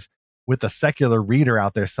empathize with a secular reader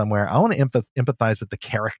out there somewhere. I want to empathize with the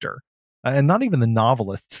character, and not even the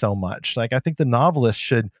novelist so much. Like, I think the novelist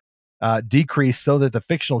should decrease so that the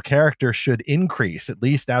fictional character should increase, at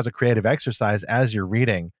least as a creative exercise as you're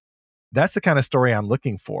reading. That's the kind of story I'm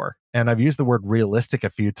looking for. And I've used the word realistic a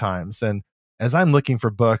few times. And as I'm looking for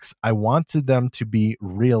books, I wanted them to be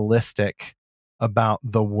realistic about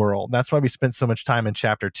the world. That's why we spent so much time in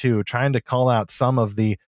chapter 2 trying to call out some of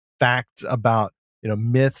the facts about,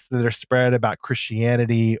 myths that are spread about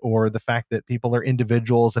Christianity, or the fact that people are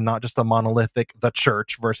individuals and not just a monolithic the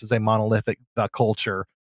church versus a monolithic the culture.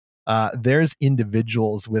 There's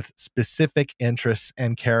individuals with specific interests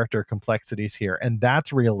and character complexities here, and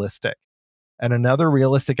that's realistic. And another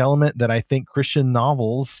realistic element that I think Christian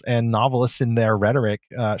novels and novelists in their rhetoric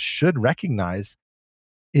should recognize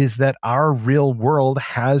is that our real world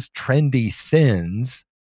has trendy sins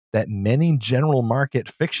that many general market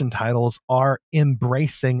fiction titles are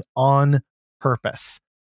embracing on purpose.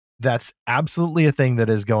 That's absolutely a thing that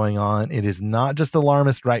is going on. It is not just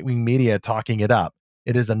alarmist right-wing media talking it up.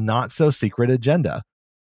 It is a not so secret agenda.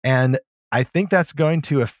 And I think that's going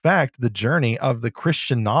to affect the journey of the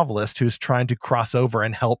Christian novelist who's trying to cross over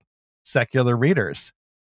and help secular readers.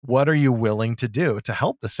 What are you willing to do to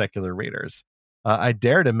help the secular readers? I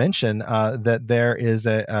dare to mention that there is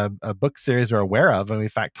a book series we're aware of, and we in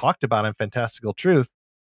fact talked about in Fantastical Truth,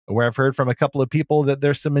 where I've heard from a couple of people that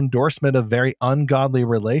there's some endorsement of very ungodly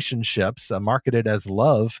relationships marketed as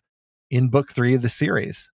love in book 3 of the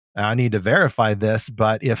series. I need to verify this,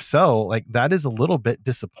 but if so, like, that is a little bit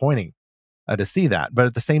disappointing to see that. But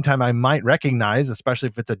at the same time, I might recognize, especially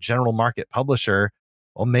if it's a general market publisher,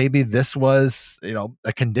 well, maybe this was,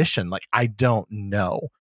 a condition. Like, I don't know.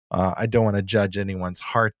 I don't want to judge anyone's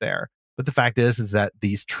heart there. But the fact is that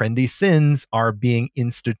these trendy sins are being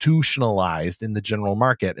institutionalized in the general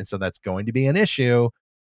market. And so that's going to be an issue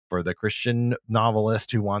for the Christian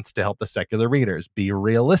novelist who wants to help the secular readers. Be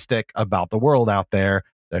realistic about the world out there.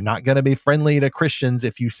 They're not going to be friendly to Christians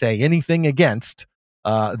if you say anything against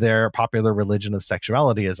their popular religion of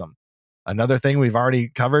sexualityism. Another thing we've already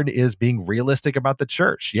covered is being realistic about the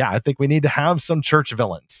church. Yeah, I think we need to have some church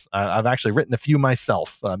villains. I've actually written a few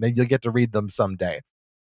myself. Maybe you'll get to read them someday.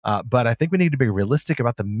 But I think we need to be realistic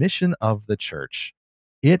about the mission of the church.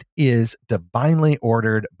 It is divinely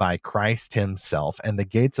ordered by Christ himself, and the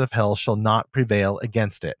gates of hell shall not prevail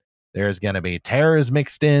against it. There's going to be tares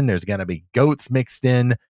mixed in. There's going to be goats mixed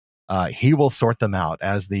in. He will sort them out,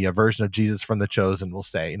 as the version of Jesus from The Chosen will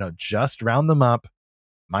say, just round them up.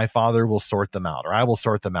 My Father will sort them out, or I will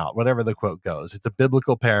sort them out, whatever the quote goes. It's a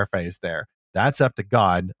biblical paraphrase there. That's up to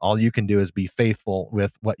God. All you can do is be faithful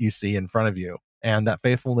with what you see in front of you. And that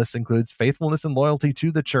faithfulness includes faithfulness and loyalty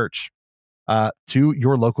to the church, to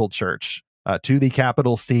your local church, to the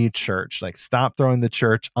capital C church. Like, stop throwing the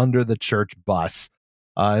church under the church bus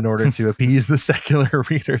in order to appease the secular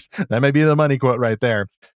readers. That may be the money quote right there.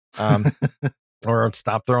 Or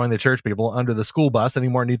stop throwing the church people under the school bus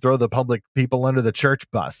anymore, and you throw the public people under the church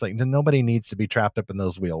bus. Like, nobody needs to be trapped up in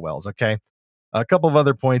those wheel wells. Okay. A couple of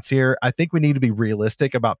other points here. I think we need to be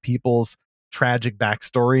realistic about people's tragic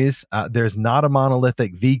backstories. There's not a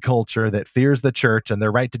monolithic the culture that fears the church, and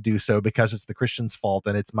they're right to do so because it's the Christian's fault,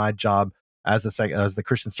 and it's my job as the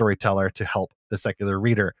Christian storyteller to help the secular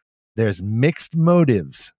reader. There's mixed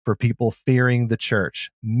motives for people fearing the church.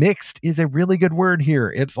 Mixed is a really good word here.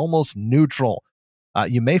 It's almost neutral.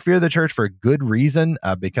 You may fear the church for a good reason,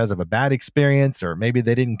 because of a bad experience, or maybe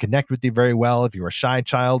they didn't connect with you very well if you were a shy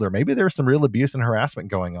child, or maybe there was some real abuse and harassment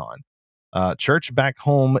going on. Church back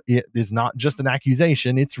home, it is not just an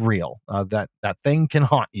accusation, it's real. That thing can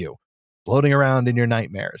haunt you, floating around in your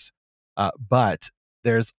nightmares. But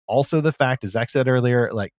there's also the fact, as Zach said earlier,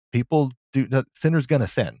 like, people do, sinners gonna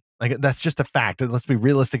sin. Like, that's just a fact. Let's be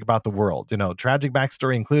realistic about the world. Tragic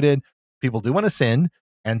backstory included, people do want to sin,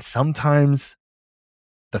 and sometimes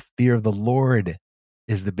the fear of the Lord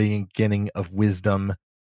is the beginning of wisdom.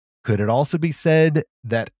 Could it also be said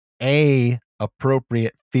that a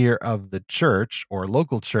appropriate fear of the church or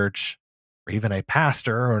local church, or even a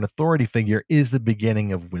pastor or an authority figure, is the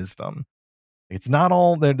beginning of wisdom? It's not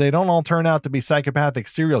all, they don't all turn out to be psychopathic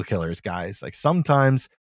serial killers, guys. Like, sometimes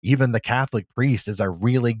even the Catholic priest is a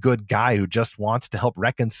really good guy who just wants to help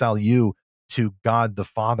reconcile you to God the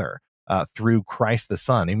Father through Christ the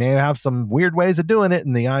Son. He may have some weird ways of doing it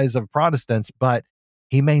in the eyes of Protestants, but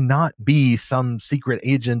he may not be some secret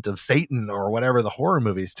agent of Satan or whatever the horror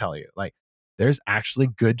movies tell you. Like, there's actually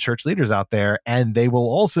good church leaders out there, and they will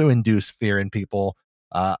also induce fear in people,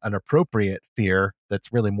 an appropriate fear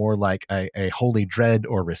that's really more like a holy dread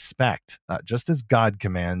or respect. Just as God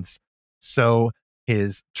commands, so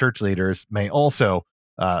his church leaders may also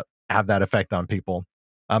have that effect on people.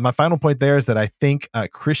 My final point there is that I think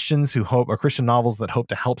Christians who hope, or Christian novels that hope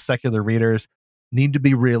to help secular readers, need to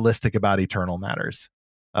be realistic about eternal matters.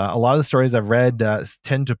 A lot of the stories I've read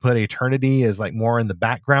tend to put eternity as like more in the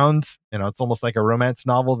background. It's almost like a romance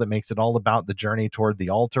novel that makes it all about the journey toward the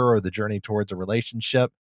altar or the journey towards a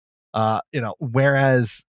relationship.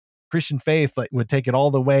 Whereas Christian faith like would take it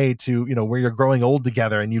all the way to, where you're growing old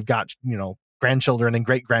together and you've got, grandchildren and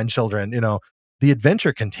great grandchildren. The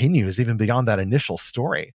adventure continues even beyond that initial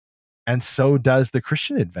story. And so does the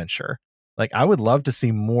Christian adventure. Like, I would love to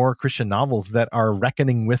see more Christian novels that are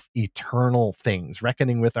reckoning with eternal things,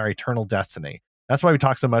 reckoning with our eternal destiny. That's why we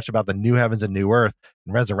talk so much about the new heavens and new earth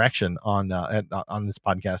and resurrection on this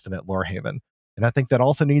podcast and at Lorehaven. And I think that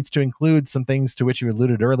also needs to include some things to which you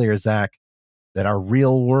alluded earlier, Zach, that our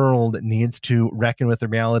real world needs to reckon with the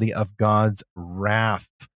reality of God's wrath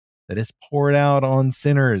that is poured out on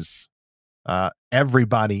sinners.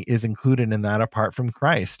 Everybody is included in that apart from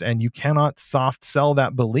Christ. And you cannot soft sell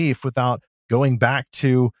that belief without going back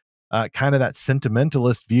to kind of that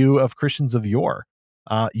sentimentalist view of Christians of yore.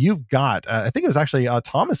 You've got, I think it was actually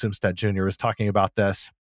Thomas Umstead Jr. was talking about this.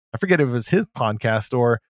 I forget if it was his podcast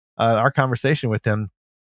or our conversation with him.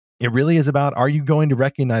 It really is about, are you going to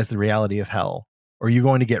recognize the reality of hell? Or are you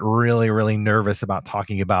going to get really, really nervous about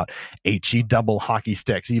talking about HE double hockey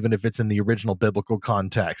sticks, even if it's in the original biblical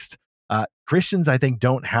context? Christians, I think,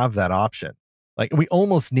 don't have that option. Like, we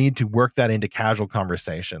almost need to work that into casual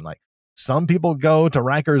conversation. Like, some people go to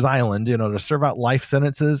Rikers Island, to serve out life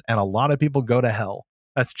sentences, and a lot of people go to hell.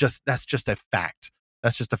 That's just a fact.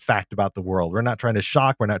 That's just a fact about the world. We're not trying to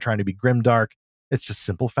shock. We're not trying to be grimdark. It's just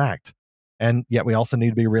simple fact. And yet we also need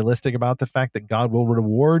to be realistic about the fact that God will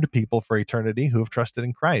reward people for eternity who have trusted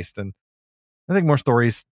in Christ. And I think more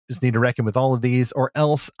stories just need to reckon with all of these, or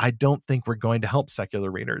else I don't think we're going to help secular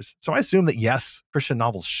readers. So I assume that, yes, Christian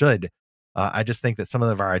novels should. I just think that some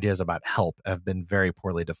of our ideas about help have been very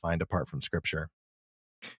poorly defined apart from Scripture.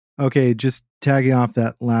 Okay, just tagging off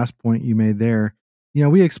that last point you made there.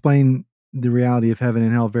 We explain the reality of heaven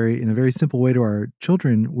and hell in a very simple way to our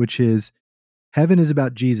children, which is heaven is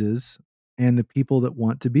about Jesus and the people that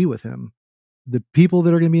want to be with him. The people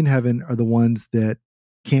that are going to be in heaven are the ones that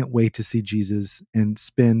can't wait to see Jesus and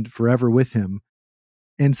spend forever with him.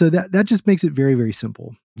 And so that just makes it very, very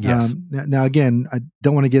simple. Yes. Now, again, I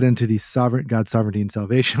don't want to get into the God's sovereignty and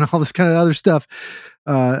salvation, all this kind of other stuff.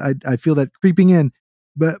 I feel that creeping in.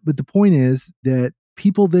 But the point is that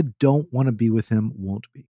people that don't want to be with him won't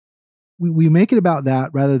be. We make it about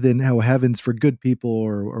that rather than how heaven's for good people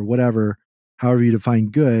or whatever, however you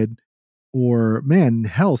define good, or man,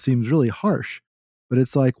 hell seems really harsh. But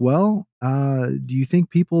it's like, well, do you think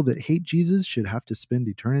people that hate Jesus should have to spend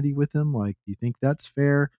eternity with him? Like, do you think that's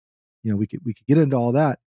fair? We could get into all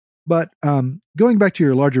that. But going back to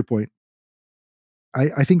your larger point,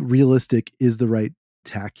 I think realistic is the right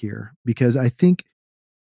tack here, because I think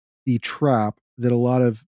the trap that a lot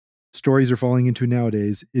of stories are falling into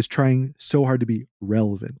nowadays is trying so hard to be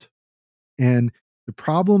relevant. And the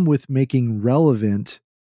problem with making relevant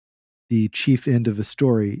the chief end of a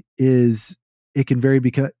story is it can very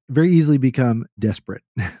easily become desperate.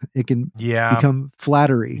 It can become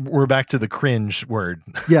flattery. We're back to the cringe word.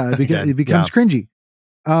 Yeah, it becomes cringy.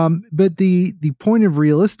 But the point of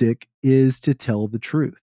realistic is to tell the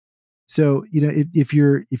truth. So, if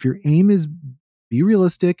your aim is be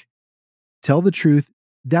realistic, tell the truth,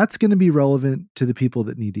 that's going to be relevant to the people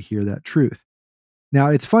that need to hear that truth. Now,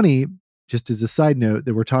 it's funny, just as a side note,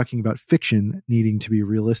 that we're talking about fiction needing to be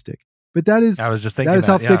realistic. But that is, I was just thinking that is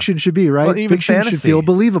how fiction should be, right? Well, even fiction fantasy should feel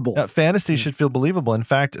believable. Fantasy should feel believable. In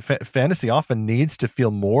fact, fantasy often needs to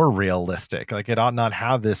feel more realistic. Like, it ought not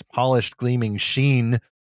have this polished, gleaming sheen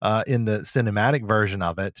in the cinematic version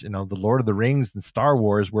of it. The Lord of the Rings and Star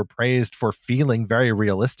Wars were praised for feeling very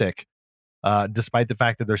realistic, despite the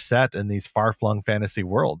fact that they're set in these far-flung fantasy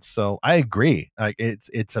worlds. So I agree. Like,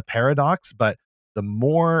 it's a paradox, but the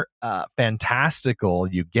more fantastical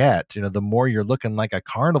you get, the more you're looking like a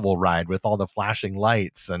carnival ride with all the flashing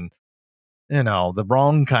lights and, the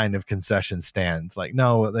wrong kind of concession stands. Like,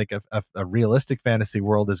 no, like a realistic fantasy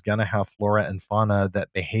world is going to have flora and fauna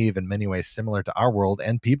that behave in many ways similar to our world,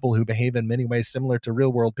 and people who behave in many ways similar to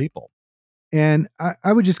real world people. And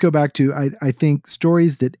I would just go back to, I think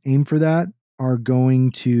stories that aim for that are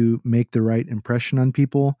going to make the right impression on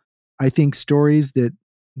people. I think stories that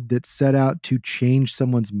set out to change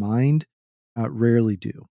someone's mind rarely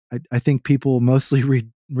do. I think people mostly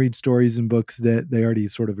read stories and books that they already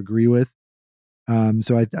sort of agree with.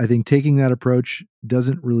 So I think taking that approach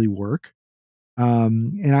doesn't really work.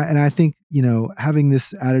 And I think, having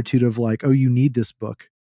this attitude of like, oh, you need this book.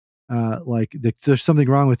 There's something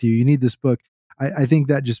wrong with you. You need this book. I think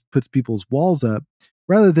that just puts people's walls up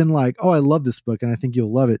rather than like, oh, I love this book and I think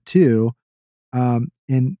you'll love it too.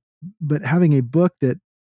 But having a book that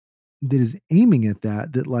is aiming at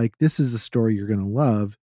that like this is a story you're going to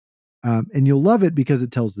love, and you'll love it because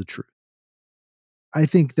it tells the truth. I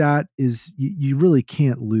think that is you really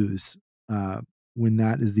can't lose when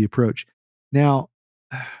that is the approach. Now,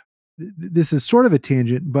 this is sort of a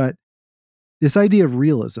tangent, but this idea of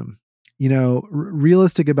realism,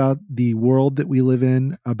 realistic about the world that we live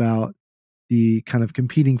in, about the kind of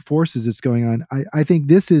competing forces that's going on. I think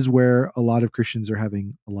this is where a lot of Christians are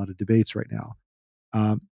having a lot of debates right now.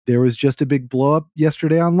 There was just a big blow up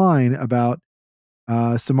yesterday online about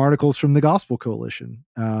some articles from the Gospel Coalition.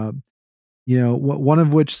 One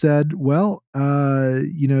of which said, well,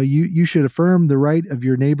 you should affirm the right of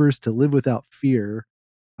your neighbors to live without fear,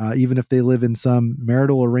 even if they live in some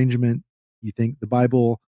marital arrangement you think the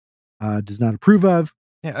Bible does not approve of.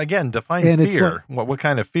 Yeah, again, define And fear. What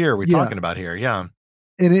kind of fear are we talking about here? Yeah.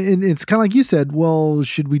 And it's kind of like you said, well,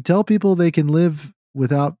 should we tell people they can live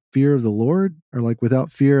without fear of the Lord, or like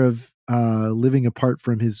without fear of living apart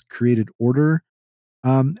from his created order?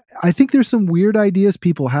 I think there's some weird ideas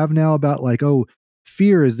people have now about like, oh,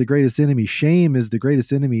 fear is the greatest enemy. Shame is the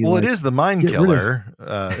greatest enemy. Well, like, it is the mind killer.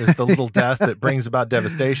 It's the little death that brings about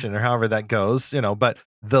devastation, or however that goes, but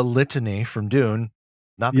the litany from Dune,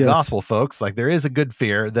 not the gospel, folks. Like, there is a good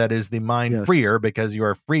fear that is the mind freer, because you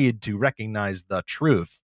are freed to recognize the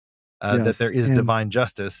truth that there is divine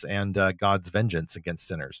justice and God's vengeance against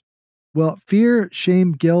sinners. Well, fear,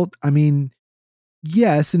 shame, guilt. I mean,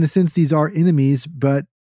 yes, in a sense, these are enemies, but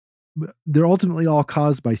they're ultimately all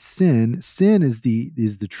caused by sin. Sin is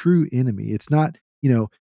the true enemy. It's not,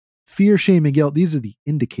 fear, shame, and guilt. These are the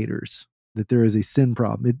indicators that there is a sin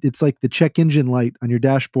problem. It's like the check engine light on your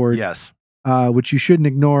dashboard. Yes. Which you shouldn't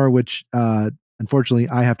ignore, which unfortunately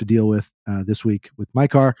I have to deal with this week with my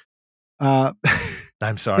car.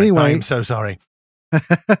 I'm sorry. Anyway, I'm so sorry.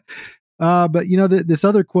 But this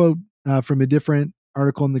other quote from a different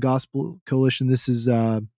article in the Gospel Coalition. This is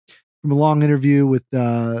from a long interview with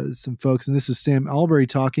some folks, and this is Sam Allberry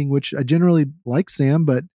talking, which I generally like Sam,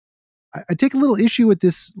 but I take a little issue with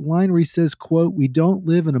this line where he says, quote, "We don't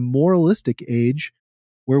live in a moralistic age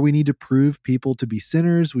where we need to prove people to be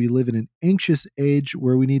sinners. We live in an anxious age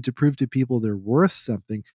where we need to prove to people they're worth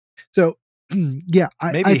something." So, yeah,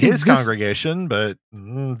 maybe I think his congregation, but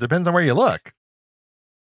depends on where you look.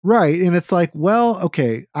 Right. And it's like, well,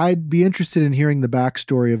 okay, I'd be interested in hearing the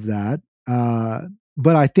backstory of that.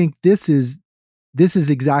 But I think this is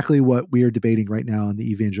exactly what we are debating right now in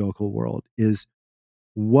the evangelical world is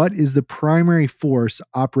what is the primary force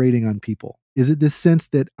operating on people? Is it this sense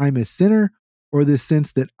that I'm a sinner, or this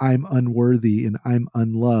sense that I'm unworthy and I'm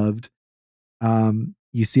unloved?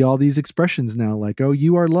 You see all these expressions now like, oh,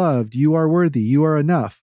 you are loved, you are worthy, you are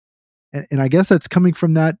enough. And I guess that's coming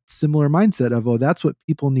from that similar mindset of, oh, that's what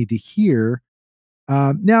people need to hear.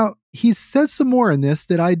 Now, he says some more in this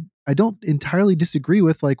that I don't entirely disagree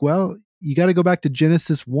with. Like, well, you got to go back to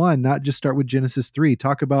Genesis 1, not just start with Genesis 3.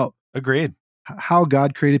 Talk about agreed how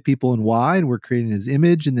God created people and why, and we're created in his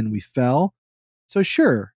image, and then we fell. So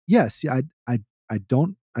sure, yes, I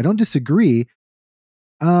don't disagree.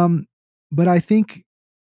 But I think,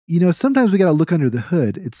 sometimes we got to look under the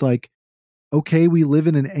hood. It's like, okay, we live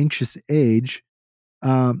in an anxious age,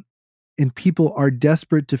 and people are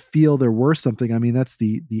desperate to feel they're worth something. I mean, that's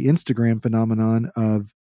the Instagram phenomenon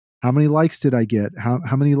of how many likes did I get?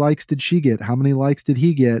 How many likes did she get? How many likes did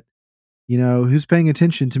he get? Who's paying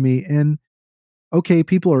attention to me? And okay,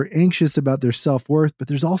 people are anxious about their self-worth, but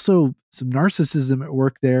there's also some narcissism at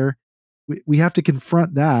work there. We have to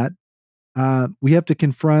confront that. We have to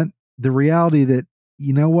confront the reality that,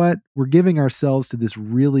 you know what, we're giving ourselves to this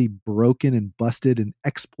really broken and busted and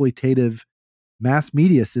exploitative mass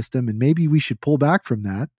media system, and maybe we should pull back from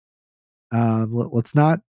that. Let's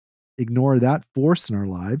not ignore that force in our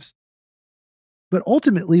lives. But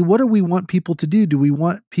ultimately, what do we want people to do? Do we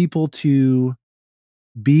want people to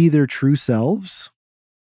be their true selves?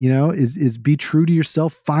 Is be true to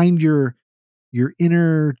yourself, find your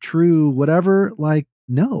inner true whatever? Like,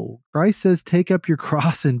 no. Christ says take up your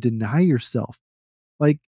cross and deny yourself.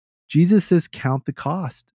 Like, Jesus says count the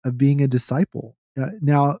cost of being a disciple.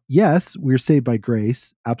 Now, yes, we're saved by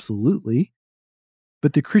grace, absolutely.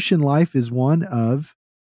 But the Christian life is one of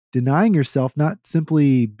denying yourself, not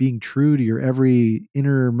simply being true to your every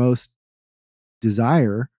innermost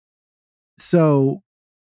desire. So,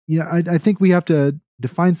 I think we have to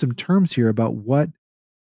define some terms here about what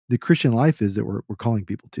the Christian life is that we're calling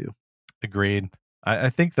people to. Agreed. I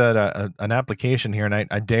think that an application here, and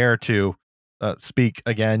I dare to speak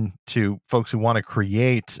again to folks who want to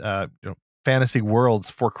create fantasy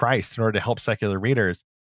worlds for Christ in order to help secular readers.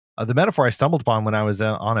 The metaphor I stumbled upon when I was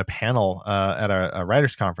on a panel at a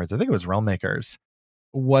writers conference, I think it was Realm Makers,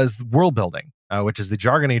 was world building, which is the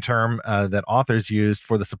jargony term that authors used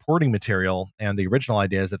for the supporting material and the original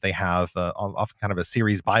ideas that they have, often kind of a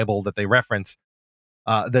series Bible that they reference.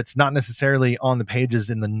 That's not necessarily on the pages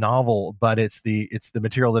in the novel, but it's the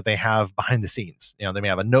material that they have behind the scenes. They may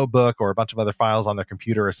have a notebook or a bunch of other files on their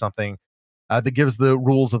computer or something that gives the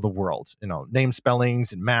rules of the world. Name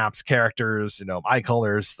spellings and maps, characters, eye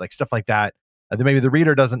colors, like stuff like that. That maybe the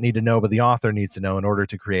reader doesn't need to know, but the author needs to know in order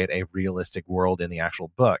to create a realistic world in the actual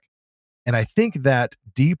book. And I think that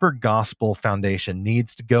deeper gospel foundation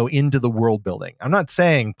needs to go into the world building. I'm not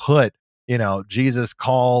saying put Jesus'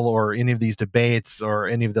 call or any of these debates or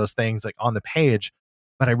any of those things like on the page.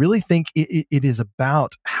 But I really think it is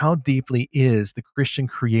about how deeply is the Christian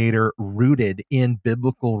creator rooted in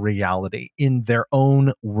biblical reality, in their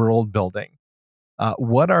own world building.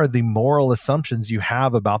 What are the moral assumptions you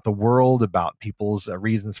have about the world, about people's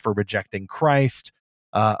reasons for rejecting Christ,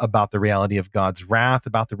 about the reality of God's wrath,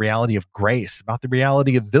 about the reality of grace, about the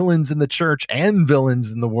reality of villains in the church and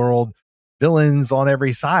villains in the world, villains on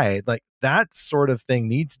every side? Like that sort of thing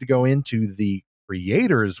needs to go into the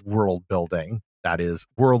creator's world building, that is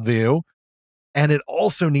worldview. And it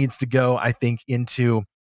also needs to go, I think, into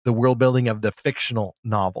the world building of the fictional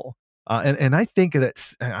novel. And I think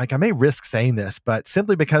that, like, I may risk saying this, but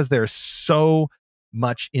simply because there's so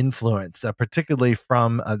much influence, particularly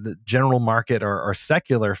from the general market or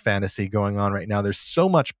secular fantasy going on right now, there's so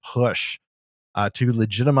much push to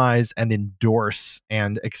legitimize and endorse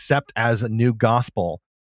and accept as a new gospel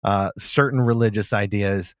certain religious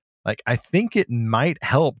ideas. Like, I think it might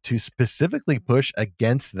help to specifically push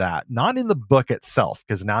against that, not in the book itself,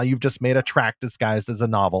 because now you've just made a tract disguised as a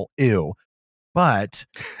novel. Ew. But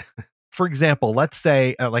for example, let's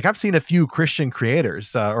say, like I've seen a few Christian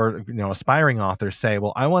creators or aspiring authors say,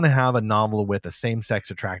 well, I want to have a novel with a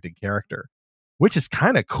same-sex attracted character, which is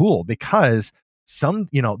kind of cool because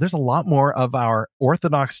there's a lot more of our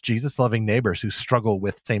Orthodox Jesus-loving neighbors who struggle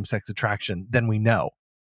with same-sex attraction than we know.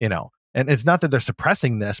 And it's not that they're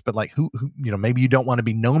suppressing this, but like who maybe you don't want to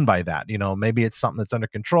be known by that. Maybe it's something that's under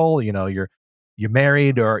control. You're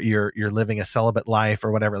married or you're living a celibate life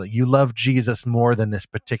or whatever. Like, you love Jesus more than this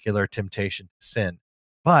particular temptation to sin.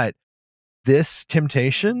 But this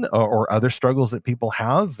temptation or other struggles that people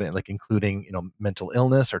have, like including mental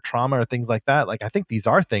illness or trauma or things like that, like I think these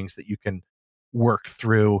are things that you can work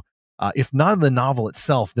through, if not in the novel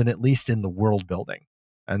itself, then at least in the world building.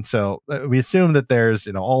 And so we assume that there's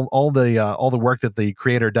all the work that the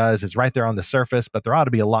creator does is right there on the surface, but there ought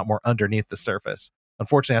to be a lot more underneath the surface.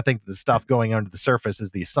 Unfortunately, I think the stuff going under the surface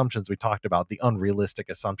is the assumptions we talked about, the unrealistic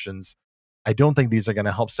assumptions. I don't think these are going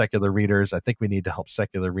to help secular readers. I think we need to help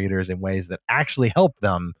secular readers in ways that actually help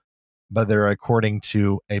them, but they're according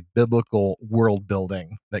to a biblical world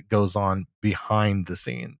building that goes on behind the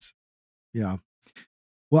scenes. Yeah.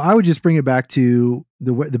 Well, I would just bring it back to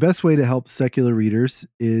the best way to help secular readers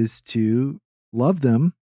is to love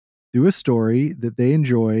them through a story that they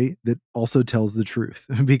enjoy that also tells the truth,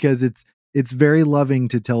 because it's very loving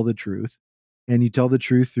to tell the truth, and you tell the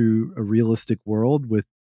truth through a realistic world with,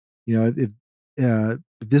 if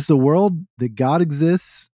this is a world that God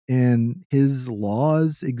exists and his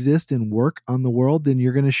laws exist and work on the world, then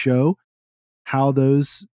you're going to show how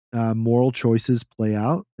those moral choices play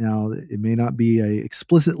out. Now, it may not be a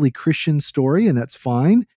explicitly Christian story, and that's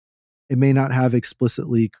fine. It may not have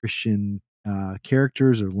explicitly Christian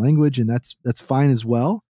characters or language, and that's fine as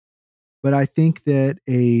well. But I think that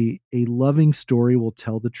a loving story will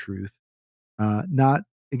tell the truth. Not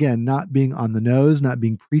being on the nose, not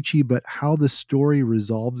being preachy, but how the story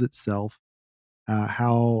resolves itself,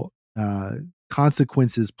 how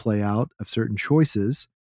consequences play out of certain choices,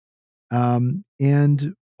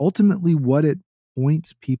 and ultimately what it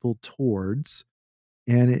points people towards,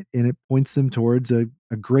 and it points them towards a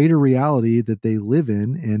greater reality that they live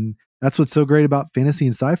in. And that's what's so great about fantasy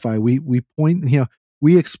and sci-fi.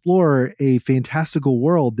 We explore a fantastical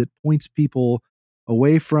world that points people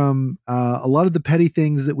away from a lot of the petty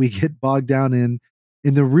things that we get bogged down in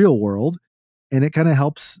the real world, and it kind of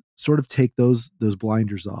helps sort of take those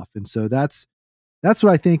blinders off. And so that's what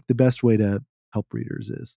I think the best way to help readers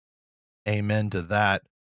is. Amen to that.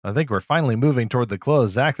 I think we're finally moving toward the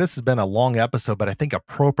close. Zach, this has been a long episode, but I think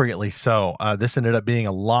appropriately so. This ended up being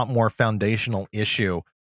a lot more foundational issue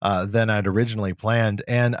than I'd originally planned.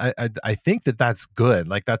 And I think that that's good.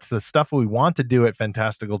 Like, that's the stuff we want to do at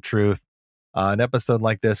Fantastical Truth. An episode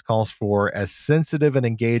like this calls for as sensitive an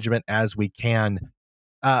engagement as we can.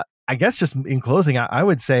 I guess just in closing, I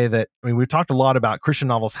would say that, we've talked a lot about Christian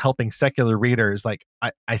novels helping secular readers. Like,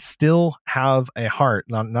 I still have a heart,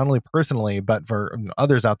 not only personally, but for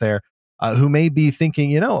others out there, who may be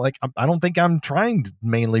thinking, like, I don't think I'm trying to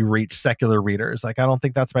mainly reach secular readers. Like, I don't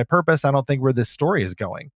think that's my purpose. I don't think where this story is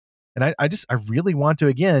going. And I really want to,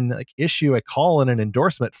 again, like, issue a call and an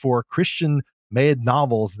endorsement for Christian made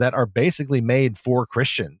novels that are basically made for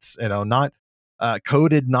Christians, not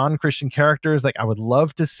coded non-Christian characters. Like, I would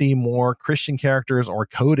love to see more Christian characters or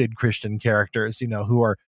coded Christian characters, who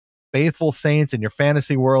are faithful saints in your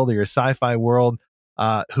fantasy world or your sci-fi world,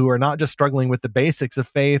 who are not just struggling with the basics of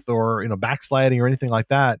faith or backsliding or anything like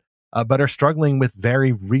that, but are struggling with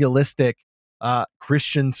very realistic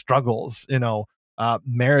Christian struggles,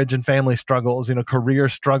 marriage and family struggles, career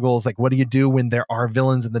struggles. Like, what do you do when there are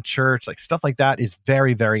villains in the church? Like, stuff like that is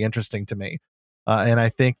very, very interesting to me. And I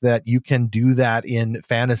think that you can do that in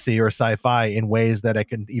fantasy or sci-fi in ways that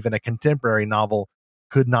even a contemporary novel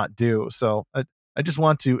could not do. So I just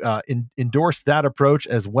want to endorse that approach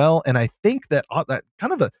as well. And I think that that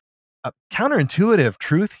kind of a counterintuitive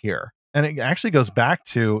truth here, and it actually goes back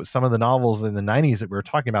to some of the novels in the 90s that we were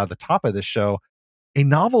talking about at the top of this show, a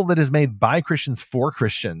novel that is made by Christians for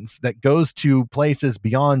Christians that goes to places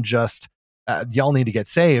beyond just y'all need to get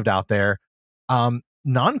saved out there.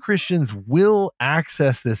 Non-Christians will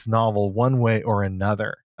access this novel one way or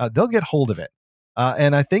another. They'll get hold of it.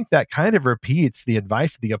 And I think that kind of repeats the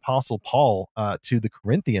advice of the Apostle Paul to the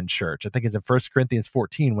Corinthian church. I think it's in 1 Corinthians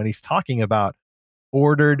 14 when he's talking about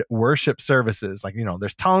ordered worship services. Like,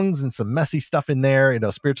 there's tongues and some messy stuff in there,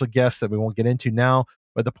 spiritual gifts that we won't get into now.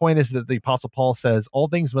 But the point is that the Apostle Paul says all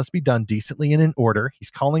things must be done decently and in order.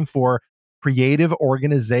 He's calling for creative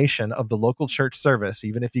organization of the local church service,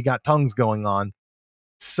 even if you got tongues going on,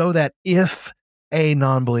 so that if a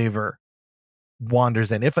non-believer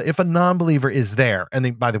wanders in, if a non-believer is there, and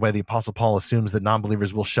then, by the way, the Apostle Paul assumes that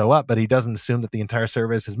non-believers will show up, but he doesn't assume that the entire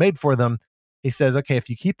service is made for them. He says, okay, if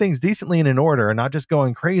you keep things decently and in order and not just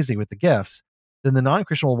going crazy with the gifts, then the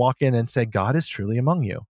non-Christian will walk in and say, God is truly among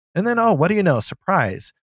you. And then, oh, what do you know?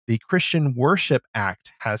 Surprise. The Christian Worship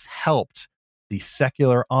Act has helped the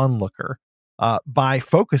secular onlooker by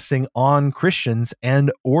focusing on Christians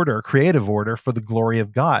and order, creative order for the glory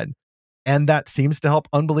of God. And that seems to help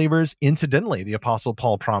unbelievers incidentally, the Apostle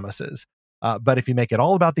Paul promises. But if you make it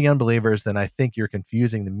all about the unbelievers, then I think you're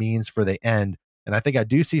confusing the means for the end. And I think I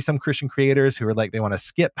do see some Christian creators who are like, they want to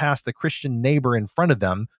skip past the Christian neighbor in front of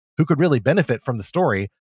them who could really benefit from the story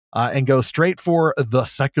and go straight for the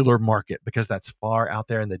secular market because that's far out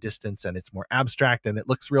there in the distance and it's more abstract and it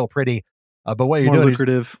looks real pretty. But what you're more doing,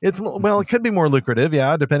 lucrative. It could be more lucrative,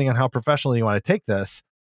 yeah, depending on how professionally you want to take this.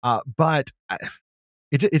 But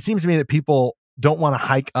it seems to me that people don't want to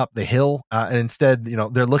hike up the hill, and instead,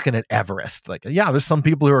 they're looking at Everest. Like, yeah, there's some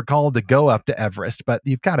people who are called to go up to Everest, but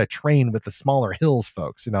you've got to train with the smaller hills,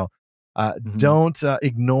 folks. Don't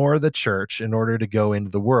ignore the church in order to go into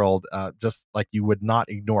the world, just like you would not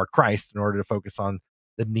ignore Christ in order to focus on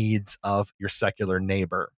the needs of your secular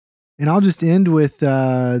neighbor. And I'll just end with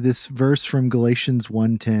this verse from Galatians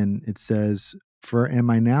 1:10. It says, "For am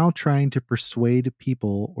I now trying to persuade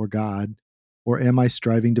people or God, or am I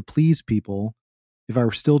striving to please people? If I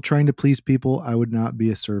were still trying to please people, I would not be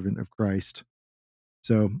a servant of Christ."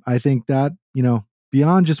 So I think that,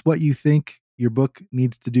 beyond just what you think your book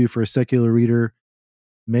needs to do for a secular reader,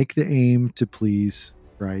 make the aim to please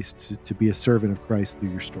Christ, to be a servant of Christ through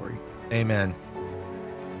your story. Amen.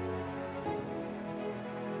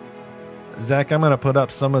 Zach, I'm going to put up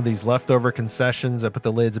some of these leftover concessions. I put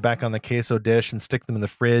the lids back on the queso dish and stick them in the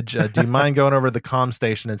fridge. Do you mind going over to the comm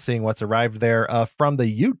station and seeing what's arrived there from the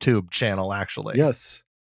YouTube channel, actually? Yes.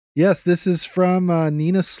 Yes, this is from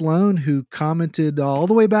Nina Sloan, who commented all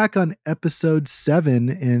the way back on episode 7.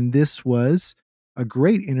 And this was a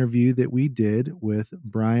great interview that we did with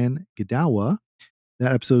Brian Godawa.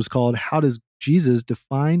 That episode is called "How Does Jesus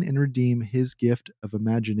Define and Redeem His Gift of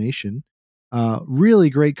Imagination?" Really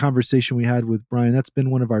great conversation we had with Brian. That's been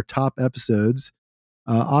one of our top episodes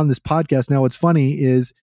on this podcast. Now, what's funny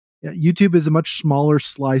is YouTube is a much smaller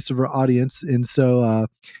slice of our audience. And so,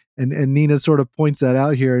 and Nina sort of points that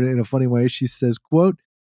out here in a funny way. She says, quote,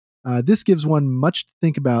 "This gives one much to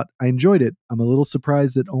think about. I enjoyed it. I'm a little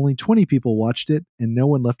surprised that only 20 people watched it and no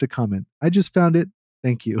one left a comment. I just found it.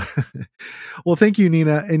 Thank you." Well, thank you,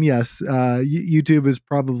 Nina. And yes, YouTube is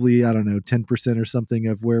probably, 10% or something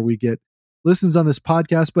of where we get listens on this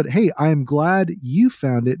podcast. But hey, I am glad you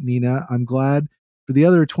found it, Nina. I'm glad for the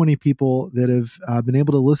other 20 people that have been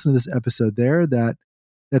able to listen to this episode there.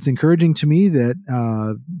 That's encouraging to me that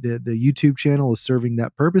the YouTube channel is serving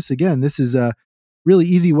that purpose. Again, this is a really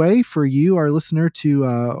easy way for you, our listener, to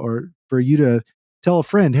or for you to tell a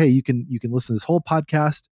friend, hey, you can listen to this whole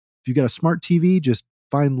podcast. If you've got a smart TV, just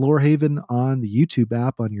find Lorehaven on the YouTube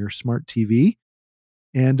app on your smart TV.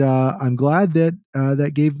 And I'm glad that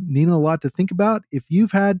that gave Nina a lot to think about. If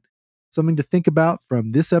you've had something to think about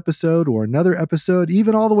from this episode or another episode,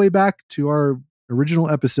 even all the way back to our original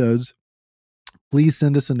episodes, please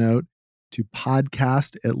send us a note to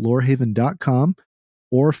podcast@lorehaven.com,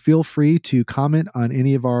 or feel free to comment on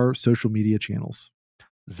any of our social media channels.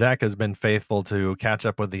 Zach has been faithful to catch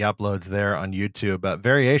up with the uploads there on YouTube.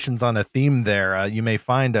 Variations on a theme there. You may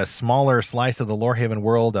find a smaller slice of the Lorehaven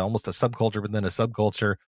world, almost a subculture within a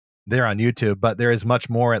subculture there on YouTube, but there is much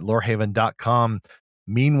more at lorehaven.com.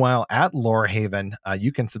 Meanwhile, at Lorehaven,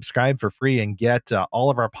 you can subscribe for free and get all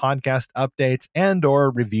of our podcast updates and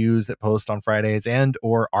or reviews that post on Fridays and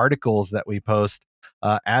or articles that we post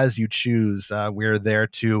as you choose. We're there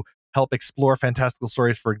to help explore fantastical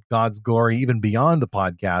stories for God's glory, even beyond the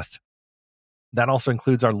podcast. That also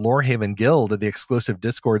includes our Lorehaven Guild, the exclusive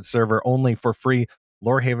Discord server only for free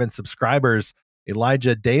Lorehaven subscribers.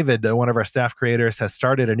 Elijah David, one of our staff creators, has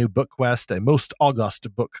started a new book quest, a most august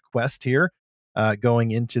book quest here,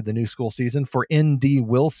 going into the new school season for N.D.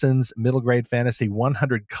 Wilson's middle grade fantasy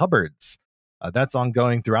 100 Cupboards. That's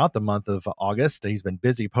ongoing throughout the month of August. He's been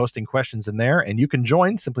busy posting questions in there, and you can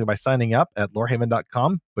join simply by signing up at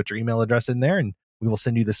lorehaven.com. Put your email address in there, and we will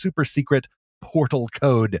send you the super secret portal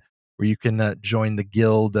code where you can join the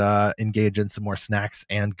guild, engage in some more snacks,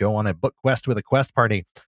 and go on a book quest with a quest party.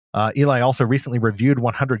 Eli also recently reviewed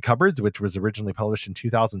 100 Cupboards, which was originally published in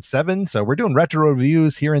 2007. So we're doing retro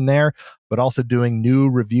reviews here and there, but also doing new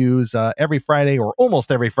reviews every Friday, or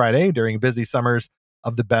almost every Friday during busy summers,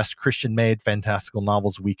 of the best Christian-made fantastical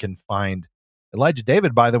novels we can find. Elijah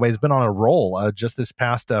David, by the way, has been on a roll. Just this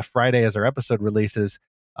past Friday, as our episode releases,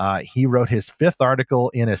 he wrote his 5th article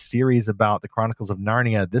in a series about the Chronicles of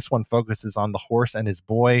Narnia. This one focuses on the horse and his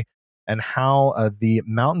boy, and how the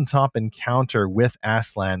mountaintop encounter with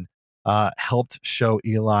Aslan helped show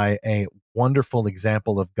Eli a wonderful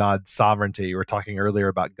example of God's sovereignty. You were talking earlier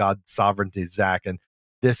about God's sovereignty, Zach, and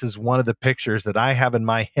this is one of the pictures that I have in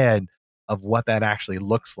my head of what that actually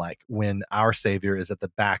looks like when our Savior is at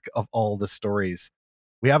the back of all the stories.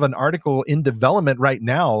 We have an article in development right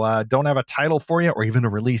now. Don't have a title for you or even a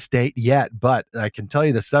release date yet, but I can tell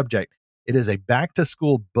you the subject. It is a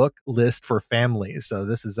back-to-school book list for families. So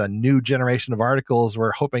this is a new generation of articles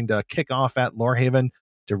we're hoping to kick off at Lorehaven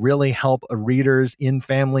to really help readers in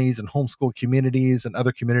families and homeschool communities and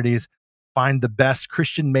other communities find the best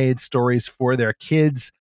Christian-made stories for their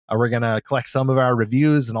kids. We're going to collect some of our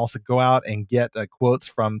reviews and also go out and get quotes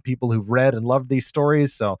from people who've read and loved these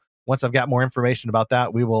stories. So once I've got more information about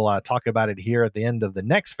that, we will talk about it here at the end of the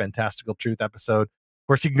next Fantastical Truth episode. Of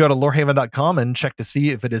course, you can go to lorehaven.com and check to see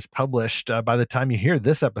if it is published by the time you hear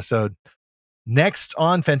this episode. Next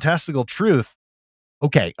on Fantastical Truth.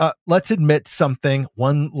 Okay, let's admit something.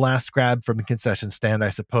 One last grab from the concession stand, I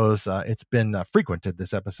suppose. It's been frequented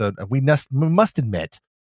this episode. We must admit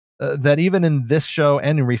that even in this show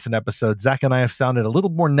and in recent episodes, Zach and I have sounded a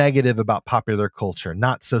little more negative about popular culture,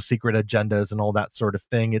 not so secret agendas and all that sort of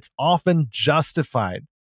thing. It's often justified.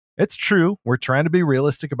 It's true. We're trying to be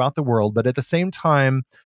realistic about the world, but at the same time,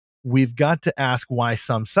 we've got to ask why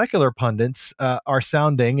some secular pundits are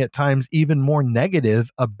sounding at times even more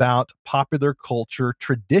negative about popular culture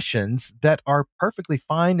traditions that are perfectly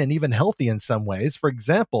fine and even healthy in some ways. For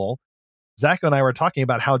example, Zach and I were talking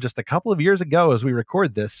about how just a couple of years ago, as we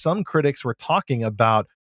record this, some critics were talking about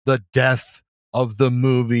the death of the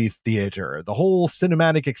movie theater. The whole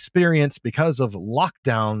cinematic experience, because of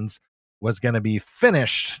lockdowns, was going to be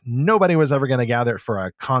finished. Nobody was ever going to gather for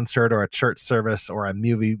a concert or a church service or a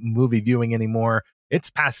movie viewing anymore. It's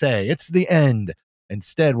passé. It's the end.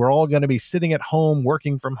 Instead, we're all going to be sitting at home,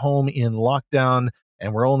 working from home in lockdown,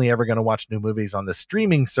 and we're only ever going to watch new movies on the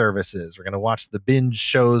streaming services. We're going to watch the binge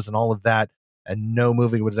shows and all of that, and no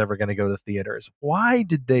movie was ever going to go to theaters. Why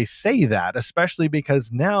did they say that? Especially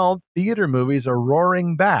because now theater movies are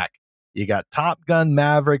roaring back. You got Top Gun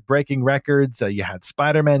Maverick breaking records. You had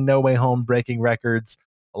Spider-Man No Way Home breaking records.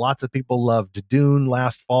 Lots of people loved Dune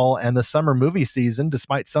last fall, and the summer movie season,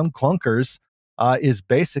 despite some clunkers, is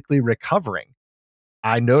basically recovering.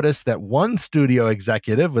 I noticed that one studio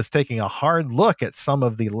executive was taking a hard look at some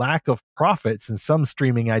of the lack of profits in some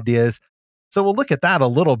streaming ideas. So we'll look at that a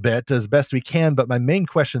little bit as best we can. But my main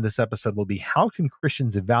question this episode will be, how can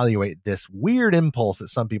Christians evaluate this weird impulse that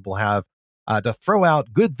some people have to throw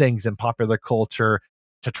out good things in popular culture,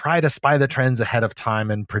 to try to spy the trends ahead of time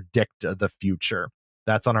and predict the future?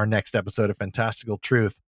 That's on our next episode of Fantastical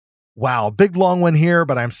Truth. Wow, big long one here,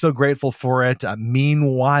 but I'm so grateful for it.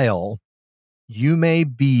 Meanwhile, you may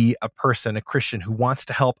be a person, a Christian, who wants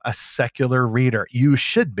to help a secular reader. You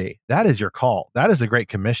should be. That is your call. That is a great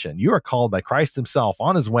commission. You are called by Christ himself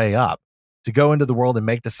on his way up to go into the world and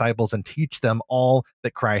make disciples and teach them all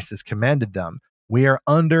that Christ has commanded them. We are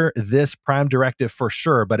under this prime directive for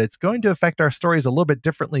sure, but it's going to affect our stories a little bit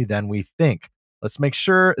differently than we think. Let's make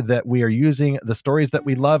sure that we are using the stories that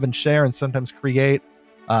we love and share and sometimes create,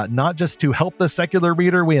 not just to help the secular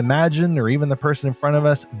reader we imagine or even the person in front of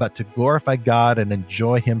us, but to glorify God and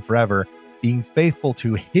enjoy Him forever, being faithful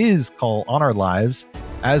to His call on our lives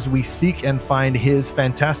as we seek and find His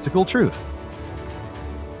fantastical truth.